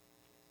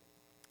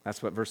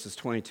 That's what verses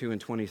 22 and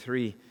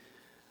 23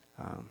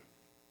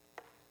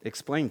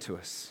 explain to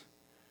us.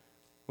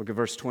 Look at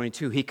verse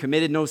 22. He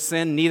committed no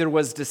sin, neither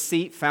was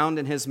deceit found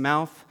in his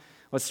mouth.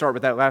 Let's start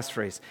with that last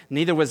phrase.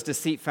 Neither was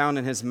deceit found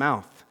in his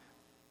mouth.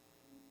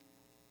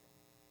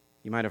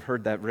 You might have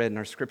heard that read in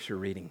our scripture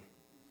reading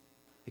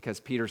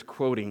because Peter's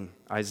quoting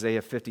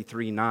Isaiah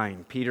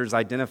 53:9. Peter's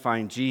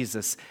identifying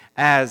Jesus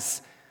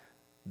as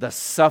the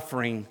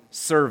suffering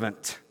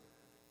servant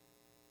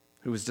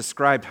who was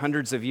described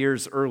hundreds of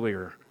years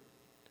earlier,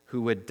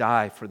 who would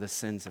die for the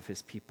sins of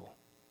his people.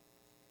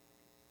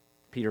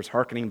 Peter's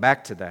hearkening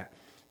back to that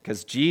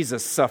because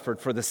Jesus suffered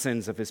for the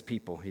sins of his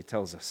people, he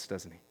tells us,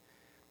 doesn't he?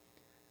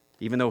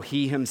 Even though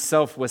he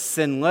himself was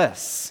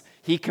sinless,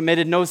 he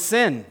committed no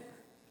sin.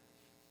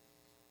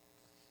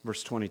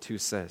 Verse 22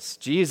 says,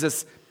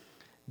 Jesus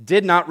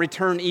did not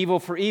return evil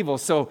for evil,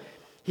 so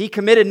he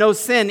committed no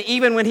sin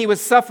even when he was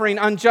suffering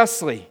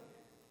unjustly.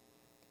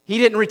 He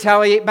didn't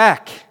retaliate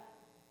back.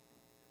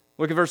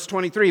 Look at verse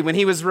 23. When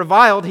he was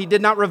reviled, he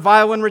did not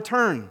revile in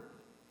return.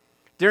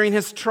 During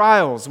his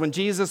trials, when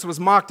Jesus was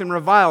mocked and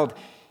reviled,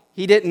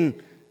 he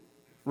didn't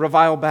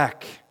revile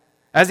back.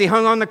 As he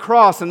hung on the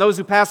cross and those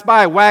who passed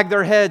by wagged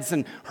their heads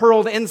and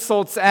hurled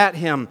insults at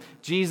him,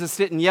 Jesus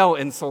didn't yell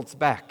insults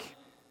back.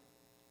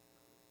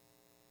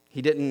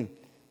 He didn't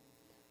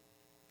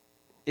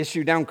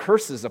issue down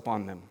curses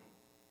upon them.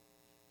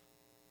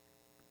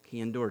 He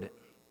endured it.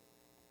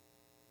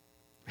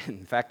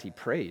 In fact, he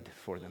prayed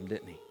for them,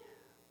 didn't he?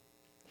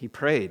 He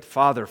prayed,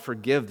 Father,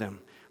 forgive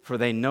them, for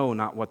they know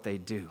not what they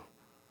do.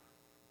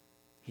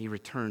 He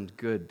returned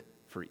good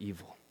for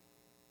evil.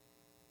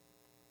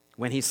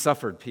 When he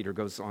suffered, Peter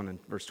goes on in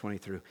verse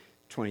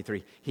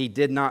 23, he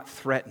did not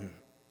threaten.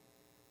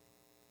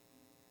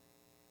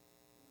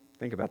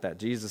 Think about that.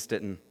 Jesus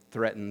didn't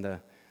threaten the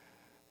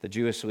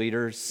Jewish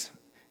leaders,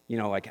 you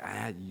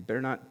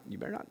better not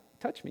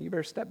touch me, you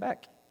better step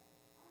back.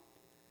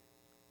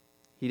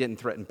 He didn't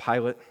threaten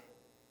Pilate.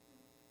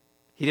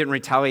 He didn't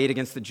retaliate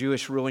against the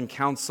Jewish ruling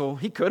council.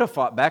 He could have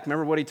fought back.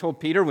 Remember what he told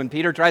Peter when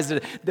Peter tries to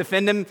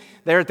defend him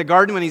there at the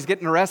garden when he's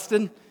getting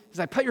arrested? He's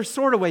like, put your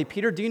sword away,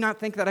 Peter. Do you not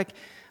think that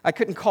I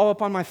couldn't call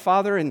upon my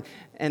Father and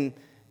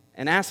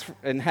ask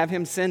and have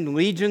him send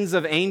legions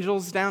of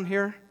angels down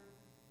here?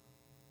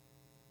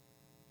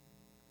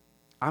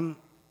 I'm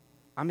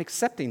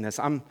accepting this.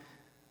 I'm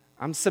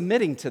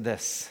submitting to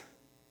this.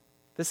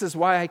 This is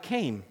why I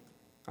came.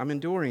 I'm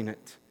enduring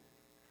it.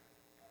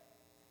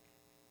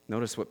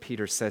 Notice what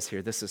Peter says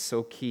here. This is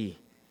so key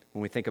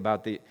when we think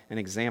about an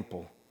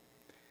example.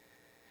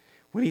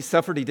 When he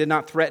suffered, he did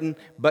not threaten,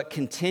 but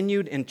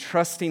continued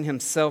entrusting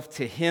himself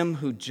to him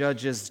who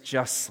judges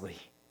justly.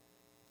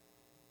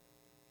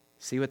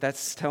 See what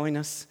that's telling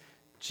us?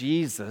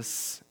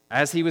 Jesus,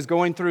 as he was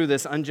going through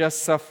this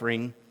unjust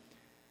suffering,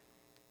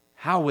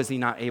 how was he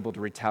not able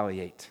to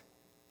retaliate?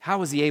 How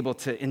was he able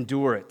to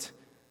endure it?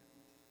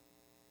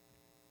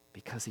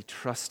 Because he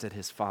trusted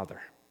his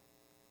Father.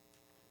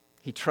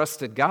 He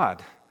trusted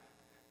God.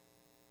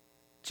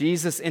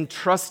 Jesus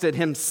entrusted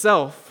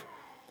himself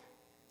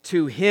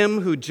to him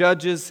who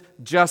judges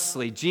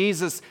justly.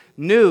 Jesus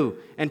knew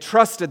and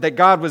trusted that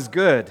God was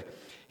good.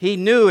 He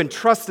knew and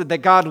trusted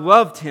that God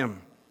loved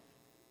him.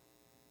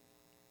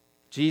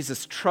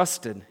 Jesus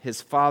trusted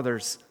his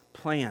Father's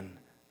plan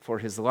for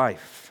his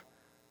life.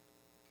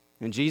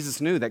 And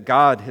Jesus knew that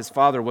God, his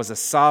Father, was a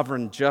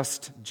sovereign,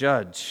 just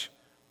judge.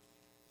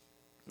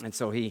 And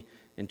so he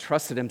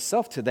entrusted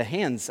himself to the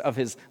hands of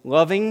his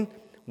loving,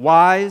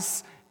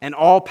 wise, and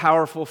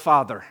all-powerful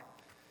Father.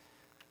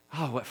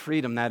 Oh, what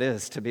freedom that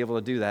is to be able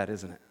to do that,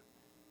 isn't it?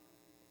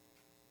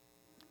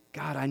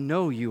 God, I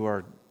know you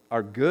are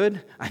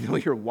good. I know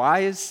you're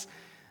wise.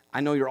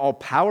 I know you're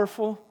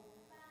all-powerful.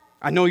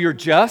 I know you're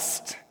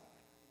just.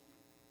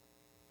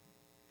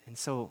 And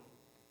so,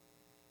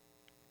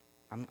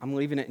 I'm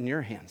leaving it in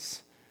your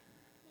hands.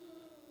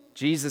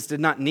 Jesus did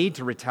not need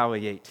to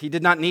retaliate. He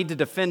did not need to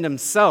defend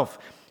himself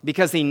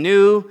because he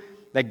knew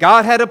that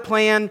God had a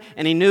plan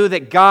and he knew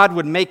that God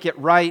would make it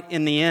right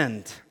in the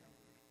end.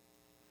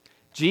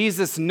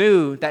 Jesus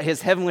knew that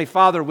his heavenly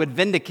Father would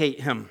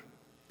vindicate him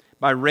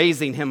by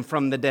raising him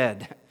from the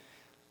dead.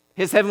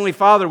 His heavenly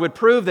Father would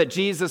prove that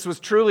Jesus was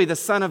truly the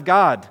Son of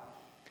God.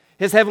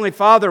 His heavenly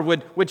Father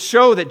would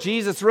show that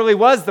Jesus really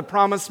was the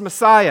promised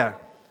Messiah.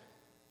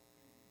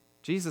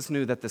 Jesus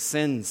knew that the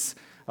sins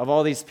of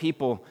all these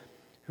people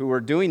who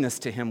were doing this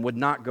to him would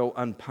not go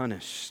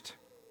unpunished.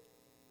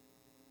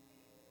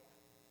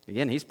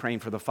 Again, he's praying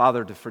for the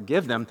Father to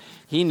forgive them.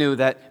 He knew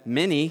that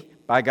many,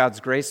 by God's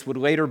grace, would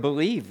later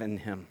believe in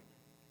him.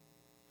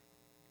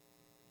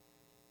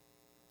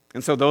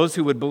 And so those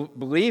who would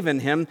believe in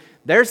him,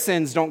 their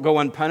sins don't go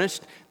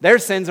unpunished. Their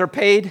sins are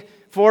paid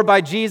for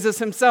by Jesus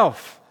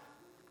himself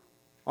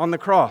on the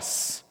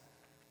cross.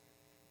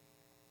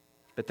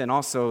 But then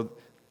also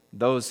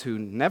those who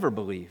never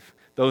believe,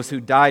 those who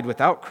died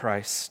without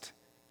Christ,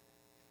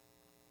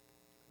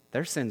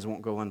 their sins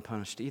won't go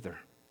unpunished either.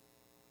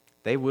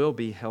 They will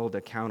be held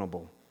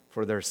accountable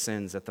for their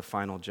sins at the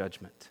final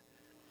judgment.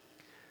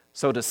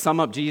 So to sum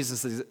up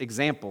Jesus'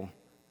 example,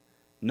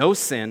 no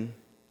sin,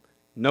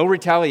 no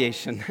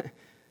retaliation,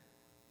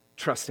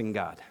 trusting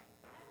God.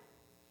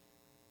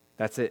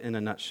 That's it in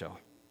a nutshell.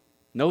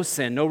 No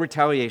sin, no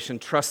retaliation,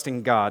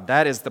 trusting God.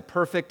 That is the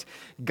perfect,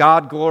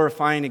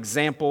 God-glorifying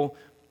example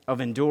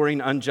of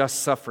enduring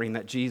unjust suffering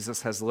that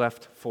Jesus has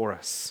left for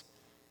us.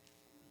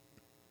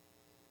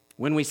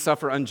 When we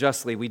suffer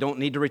unjustly, we don't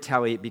need to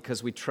retaliate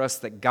because we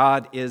trust that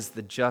God is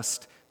the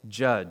just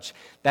judge.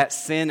 That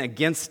sin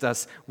against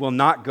us will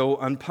not go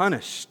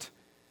unpunished.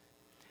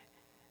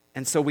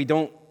 And so we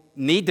don't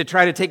need to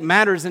try to take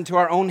matters into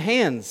our own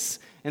hands.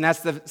 And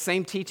that's the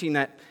same teaching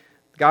that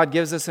God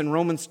gives us in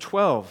Romans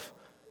 12,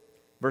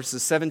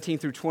 verses 17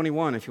 through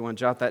 21, if you want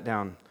to jot that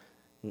down.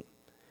 It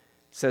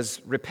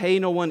says, "Repay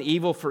no one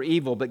evil for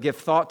evil, but give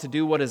thought to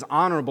do what is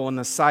honorable in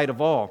the sight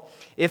of all.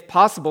 If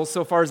possible,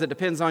 so far as it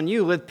depends on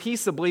you, live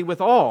peaceably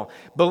with all.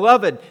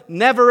 Beloved,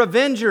 never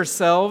avenge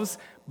yourselves,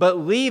 but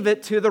leave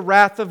it to the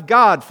wrath of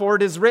God. For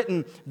it is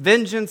written,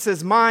 'Vengeance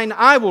is mine,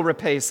 I will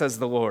repay,' says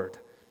the Lord.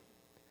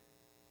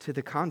 To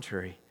the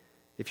contrary,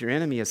 if your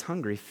enemy is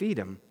hungry, feed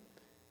him.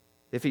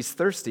 If he's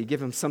thirsty,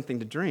 give him something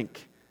to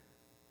drink.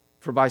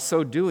 For by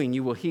so doing,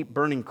 you will heap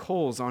burning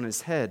coals on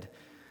his head.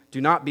 Do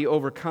not be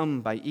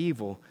overcome by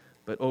evil,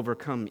 but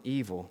overcome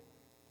evil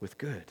with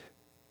good."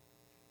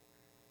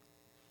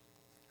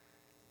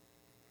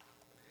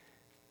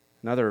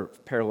 Another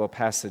parallel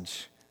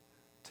passage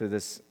to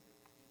this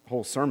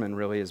whole sermon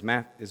really is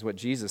what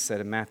Jesus said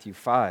in Matthew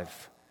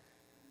 5.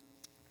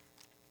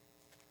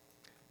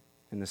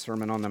 In the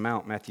Sermon on the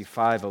Mount, Matthew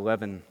 5,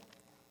 11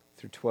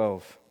 through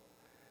 12.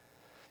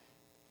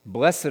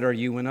 "Blessed are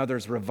you when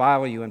others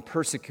revile you and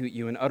persecute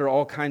you and utter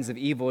all kinds of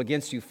evil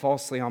against you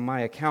falsely on my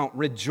account.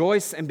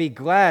 Rejoice and be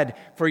glad,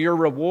 for your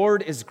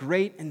reward is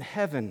great in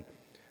heaven,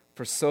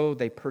 for so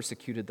they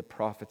persecuted the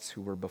prophets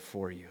who were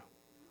before you."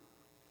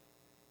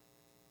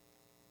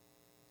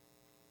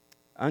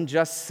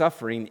 Unjust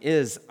suffering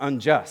is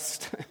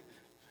unjust.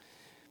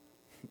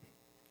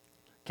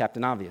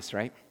 Captain Obvious,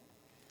 right?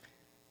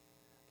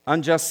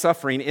 Unjust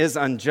suffering is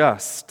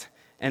unjust.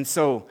 And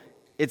so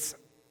it's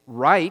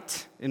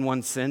right, in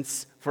one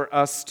sense, for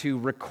us to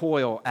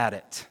recoil at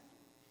it.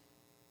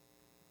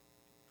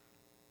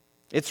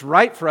 It's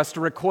right for us to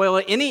recoil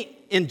at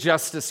any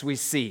injustice we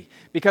see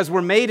because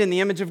we're made in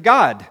the image of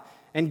God,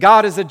 and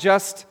God is a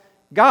just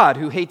God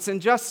who hates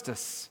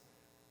injustice.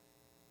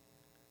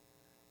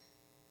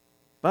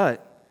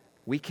 But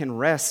we can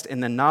rest in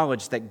the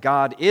knowledge that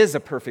God is a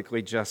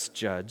perfectly just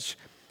judge,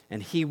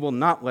 and he will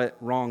not let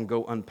wrong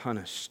go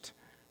unpunished.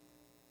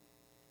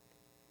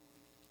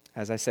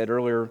 As I said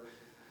earlier,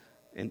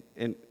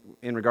 in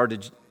regard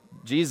to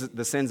Jesus,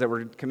 the sins that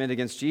were committed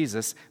against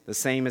Jesus, the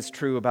same is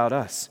true about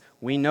us.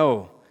 We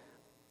know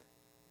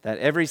that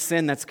every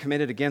sin that's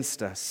committed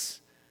against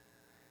us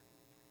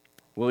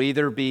will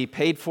either be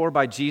paid for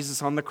by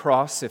Jesus on the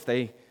cross if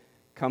they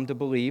come to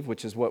believe,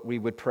 which is what we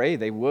would pray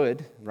they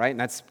would, right? And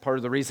that's part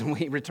of the reason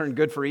we return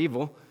good for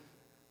evil,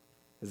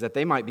 is that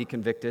they might be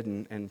convicted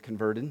and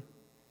converted.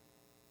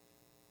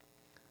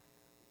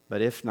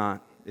 But if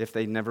not, if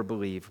they never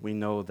believe, we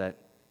know that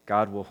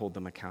God will hold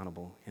them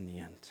accountable in the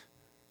end.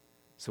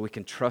 So we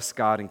can trust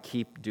God and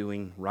keep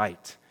doing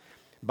right.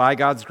 By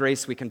God's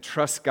grace, we can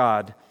trust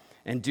God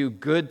and do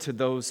good to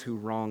those who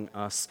wrong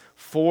us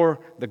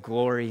for the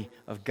glory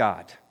of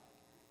God.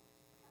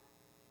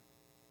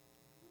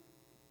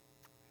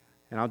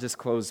 And I'll just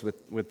close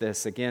with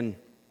this. Again,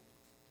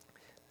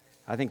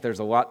 I think there's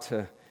a lot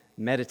to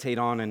meditate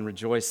on and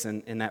rejoice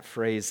in that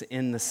phrase,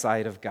 "in the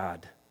sight of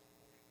God,"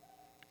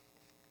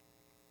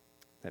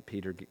 that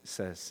Peter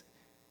says.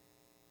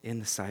 In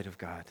the sight of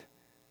God.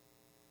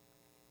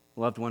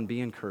 Loved one,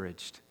 be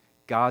encouraged.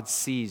 God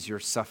sees your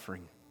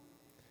suffering.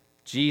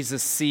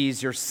 Jesus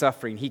sees your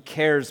suffering. He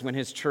cares when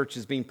His church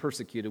is being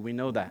persecuted. We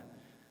know that.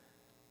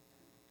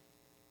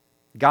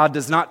 God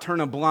does not turn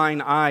a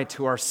blind eye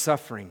to our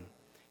suffering.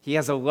 He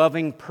has a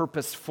loving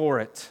purpose for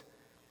it.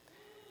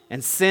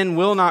 And sin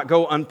will not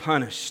go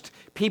unpunished.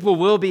 People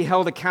will be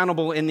held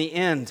accountable in the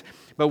end.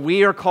 But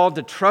we are called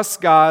to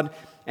trust God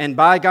and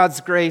by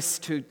God's grace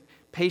to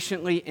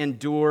patiently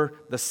endure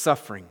the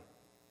suffering.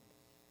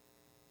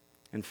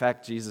 In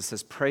fact, Jesus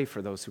says, pray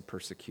for those who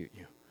persecute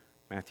you.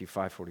 Matthew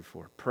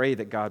 5:44. Pray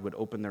that God would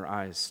open their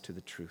eyes to the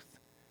truth.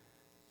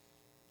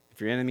 If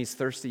your enemy's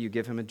thirsty, you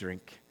give him a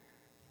drink.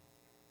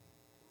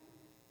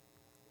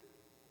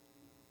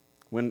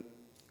 When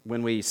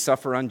we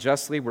suffer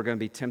unjustly, we're going to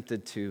be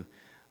tempted to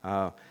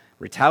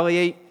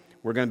retaliate.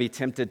 We're going to be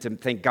tempted to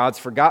think God's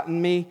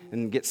forgotten me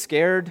and get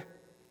scared.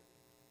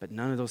 But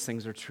none of those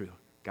things are true.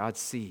 God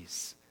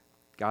sees.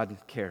 God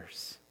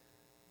cares.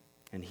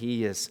 And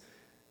He is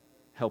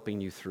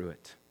helping you through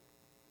it.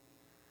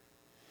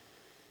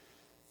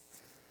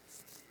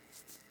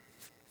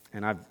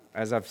 And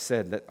as I've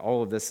said, that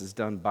all of this is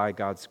done by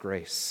God's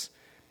grace.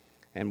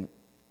 And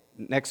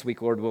next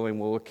week, Lord willing,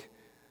 we'll look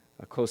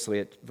closely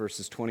at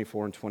verses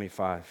 24 and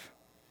 25.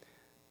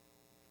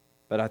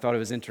 But I thought it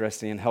was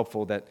interesting and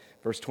helpful that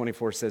verse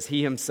 24 says,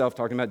 He Himself,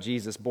 talking about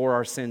Jesus, bore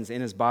our sins in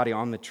His body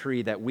on the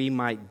tree that we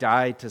might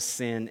die to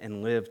sin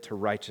and live to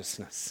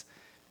righteousness.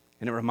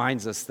 And it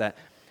reminds us that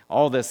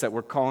all this that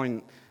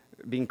we're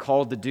being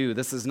called to do,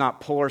 this is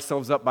not pull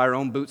ourselves up by our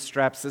own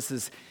bootstraps. This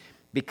is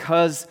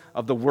because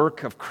of the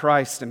work of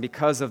Christ and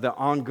because of the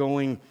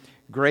ongoing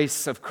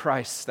grace of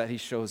Christ that He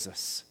shows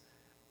us.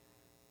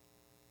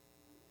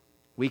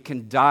 We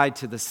can die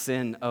to the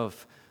sin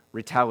of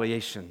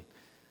retaliation.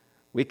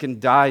 We can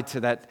die to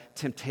that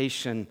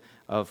temptation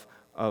of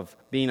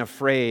being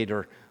afraid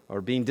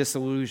or being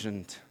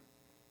disillusioned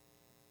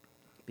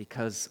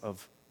because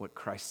of what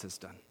Christ has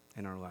done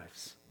in our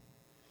lives.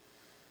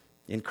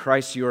 In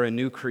Christ, you are a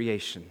new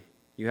creation.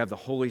 You have the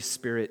Holy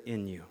Spirit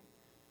in you.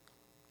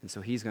 And so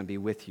He's going to be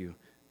with you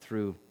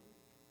through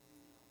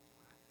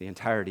the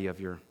entirety of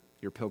your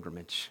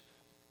pilgrimage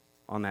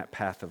on that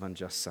path of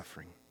unjust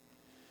suffering.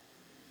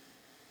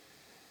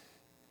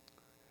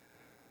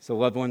 So,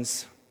 loved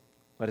ones,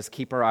 let us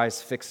keep our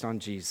eyes fixed on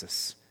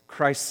Jesus.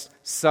 Christ's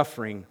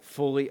suffering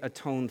fully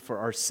atoned for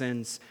our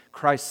sins.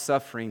 Christ's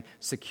suffering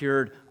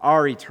secured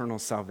our eternal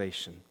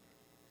salvation.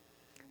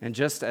 And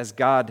just as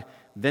God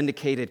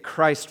vindicated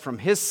Christ from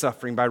His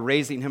suffering by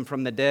raising Him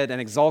from the dead and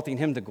exalting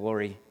Him to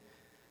glory,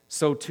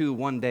 so too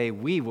one day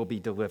we will be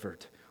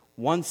delivered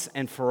once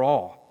and for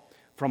all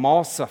from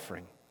all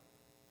suffering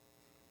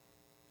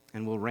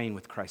and will reign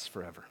with Christ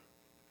forever.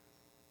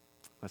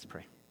 Let's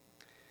pray.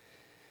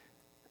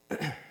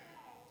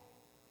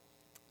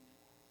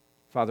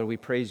 Father, we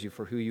praise You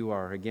for who You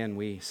are. Again,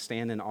 we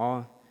stand in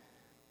awe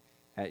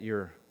at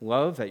Your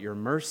love, at Your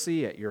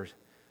mercy, at Your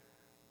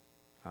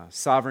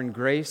sovereign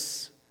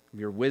grace,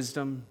 Your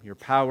wisdom, Your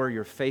power,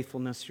 Your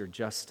faithfulness, Your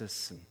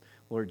justice. And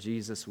Lord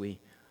Jesus, we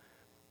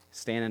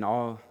stand in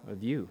awe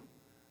of You,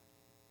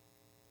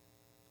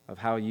 of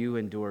how You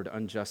endured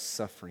unjust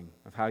suffering,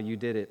 of how You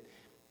did it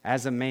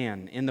as a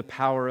man in the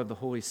power of the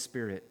Holy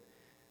Spirit,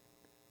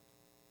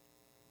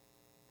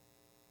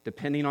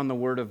 depending on the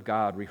Word of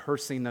God,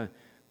 rehearsing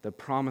the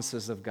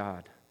promises of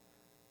God,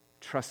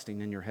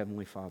 trusting in Your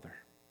Heavenly Father.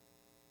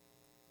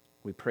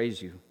 We praise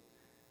You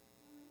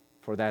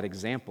for that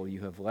example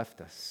You have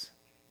left us.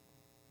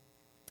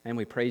 And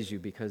we praise You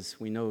because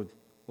we know,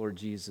 Lord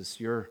Jesus,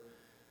 Your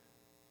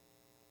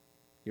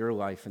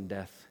life and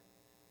death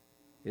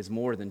is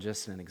more than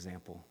just an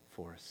example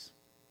for us.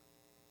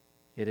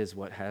 It is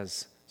what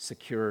has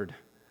secured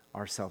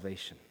our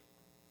salvation.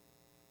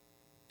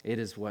 It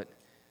is what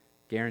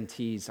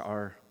guarantees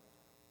our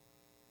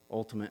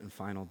ultimate and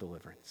final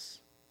deliverance.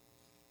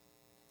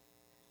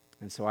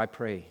 And so I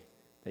pray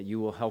that You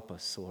will help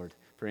us, Lord.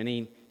 For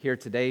any here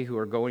today who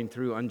are going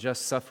through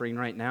unjust suffering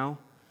right now,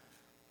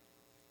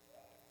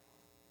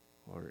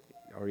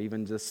 or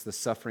even just the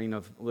suffering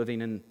of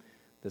living in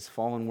this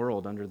fallen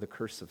world under the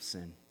curse of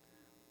sin,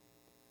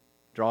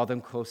 draw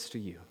them close to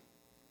You.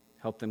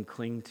 Help them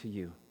cling to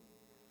You.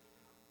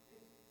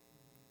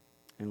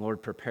 And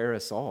Lord, prepare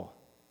us all.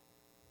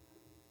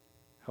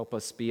 Help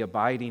us be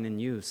abiding in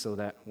You so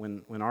that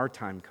when our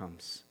time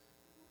comes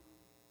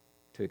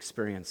to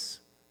experience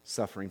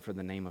suffering for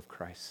the name of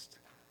Christ,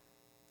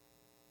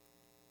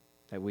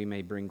 that we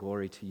may bring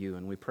glory to You.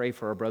 And we pray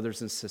for our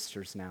brothers and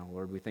sisters now,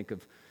 Lord. We think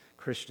of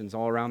Christians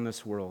all around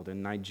this world,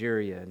 in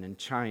Nigeria and in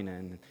China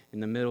and in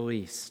the Middle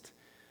East,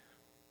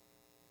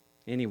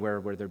 anywhere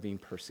where they're being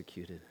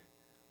persecuted.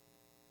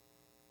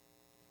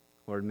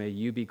 Lord, may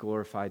You be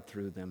glorified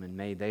through them, and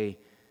may they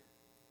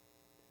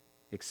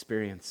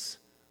experience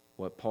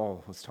what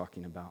Paul was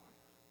talking about,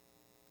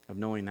 of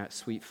knowing that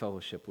sweet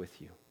fellowship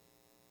with You.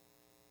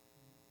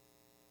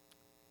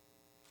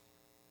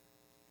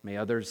 May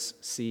others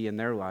see in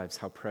their lives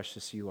how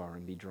precious You are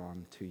and be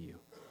drawn to You.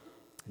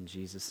 In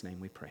Jesus' name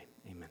we pray.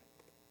 Amen.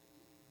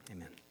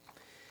 Amen.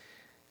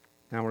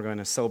 Now we're going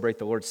to celebrate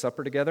the Lord's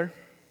Supper together.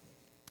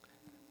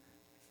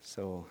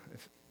 So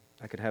if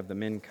I could have the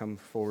men come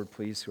forward,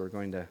 please, who are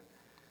going to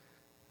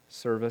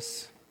serve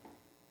us.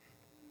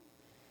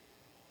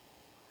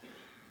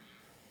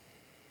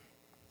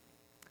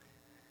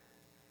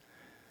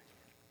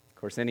 Of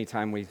course,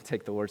 anytime we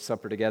take the Lord's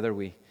Supper together,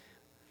 we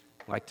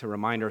like to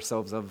remind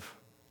ourselves of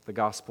the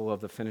gospel of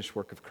the finished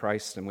work of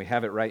Christ, and we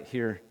have it right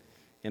here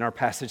in our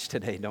passage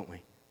today, don't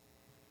we?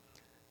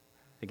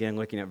 Again,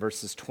 looking at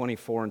verses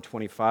 24 and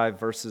 25,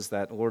 verses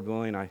that, Lord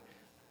willing, I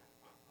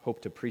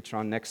hope to preach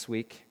on next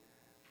week.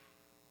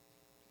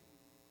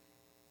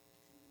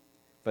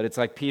 But it's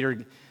like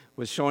Peter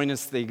was showing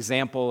us the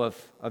example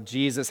of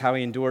Jesus, how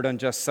he endured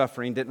unjust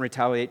suffering, didn't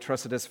retaliate,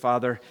 trusted his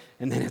Father,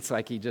 and then it's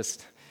like he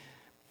just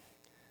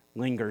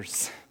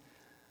lingers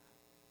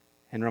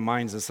and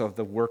reminds us of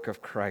the work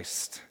of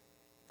Christ.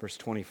 Verse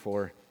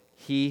 24,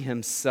 he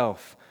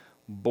himself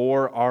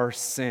bore our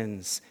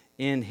sins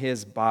in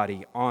his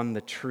body on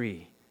the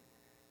tree,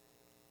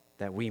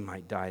 that we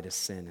might die to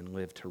sin and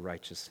live to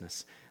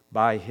righteousness.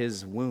 By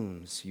his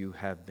wounds you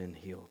have been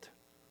healed.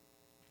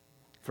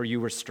 For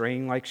you were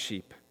straying like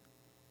sheep,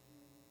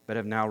 but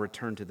have now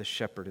returned to the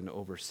shepherd and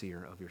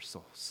overseer of your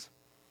souls.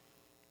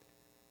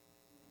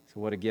 So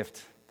what a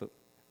gift the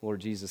Lord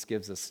Jesus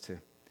gives us to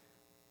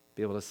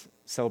be able to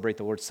celebrate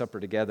the Lord's Supper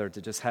together,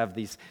 to just have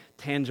these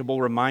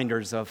tangible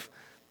reminders of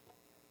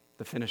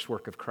the finished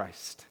work of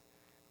Christ.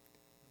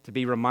 To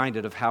be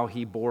reminded of how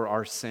he bore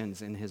our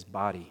sins in his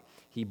body.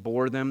 He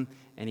bore them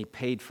and he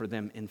paid for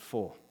them in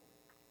full.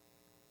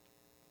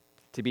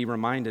 To be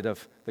reminded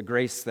of the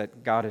grace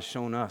that God has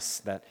shown us,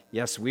 that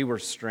yes, we were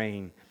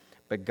straying,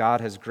 but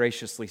God has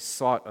graciously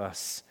sought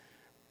us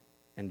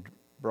and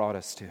brought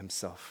us to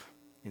himself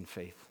in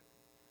faith.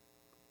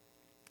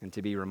 And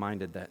to be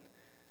reminded that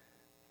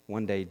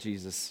one day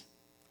Jesus,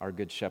 our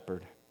good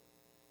shepherd,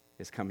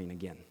 is coming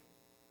again.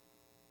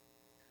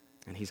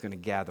 And he's going to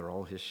gather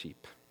all his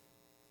sheep.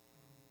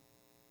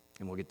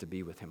 And we'll get to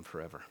be with him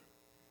forever.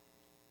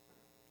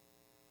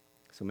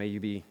 So may you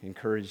be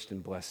encouraged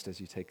and blessed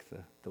as you take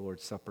the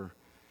Lord's Supper.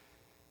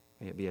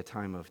 May it be a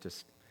time of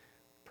just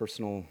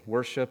personal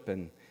worship,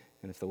 and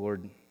if the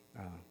Lord,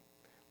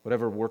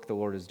 whatever work the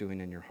Lord is doing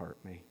in your heart,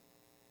 may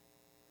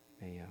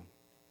you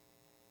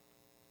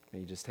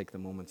just take the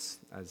moments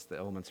as the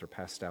elements are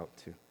passed out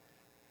to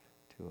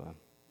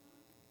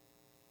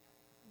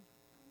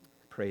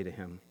pray to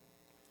him.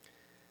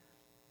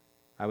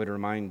 I would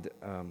remind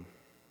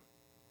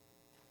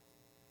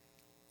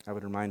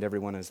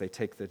everyone as they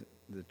take the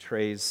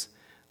trays,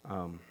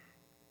 and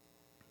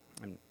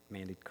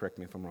Mandy, correct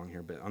me if I'm wrong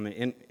here, but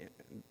on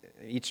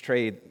each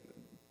tray,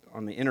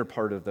 on the inner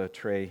part of the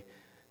tray,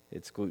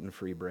 it's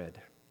gluten-free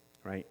bread,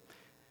 right?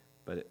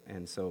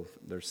 And so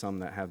there's some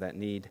that have that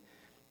need.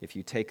 If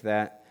you take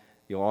that,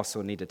 you'll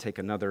also need to take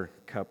another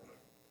cup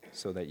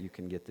so that you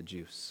can get the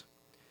juice.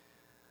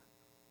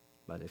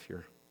 But if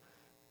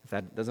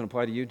that doesn't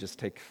apply to you, just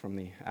take from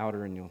the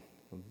outer, and you'll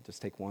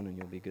just take one, and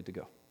you'll be good to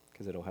go,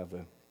 because it'll have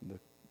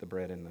the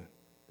bread and the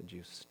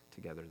juice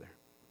together there.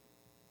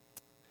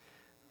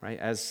 Right?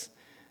 As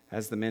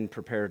the men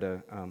prepare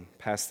to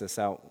pass this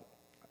out,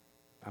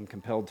 I'm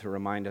compelled to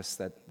remind us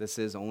that this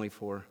is only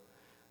for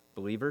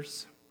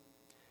believers,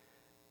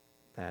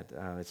 that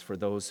it's for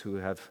those who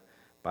have,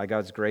 by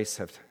God's grace,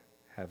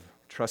 have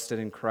trusted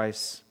in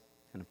Christ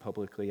and have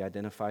publicly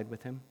identified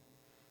with him.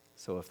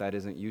 So if that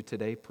isn't you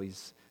today,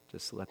 please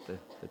just let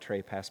the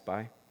tray pass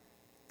by.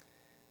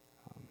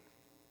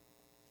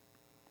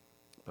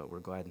 But we're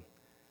glad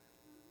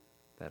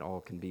that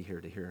all can be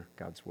here to hear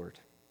God's word.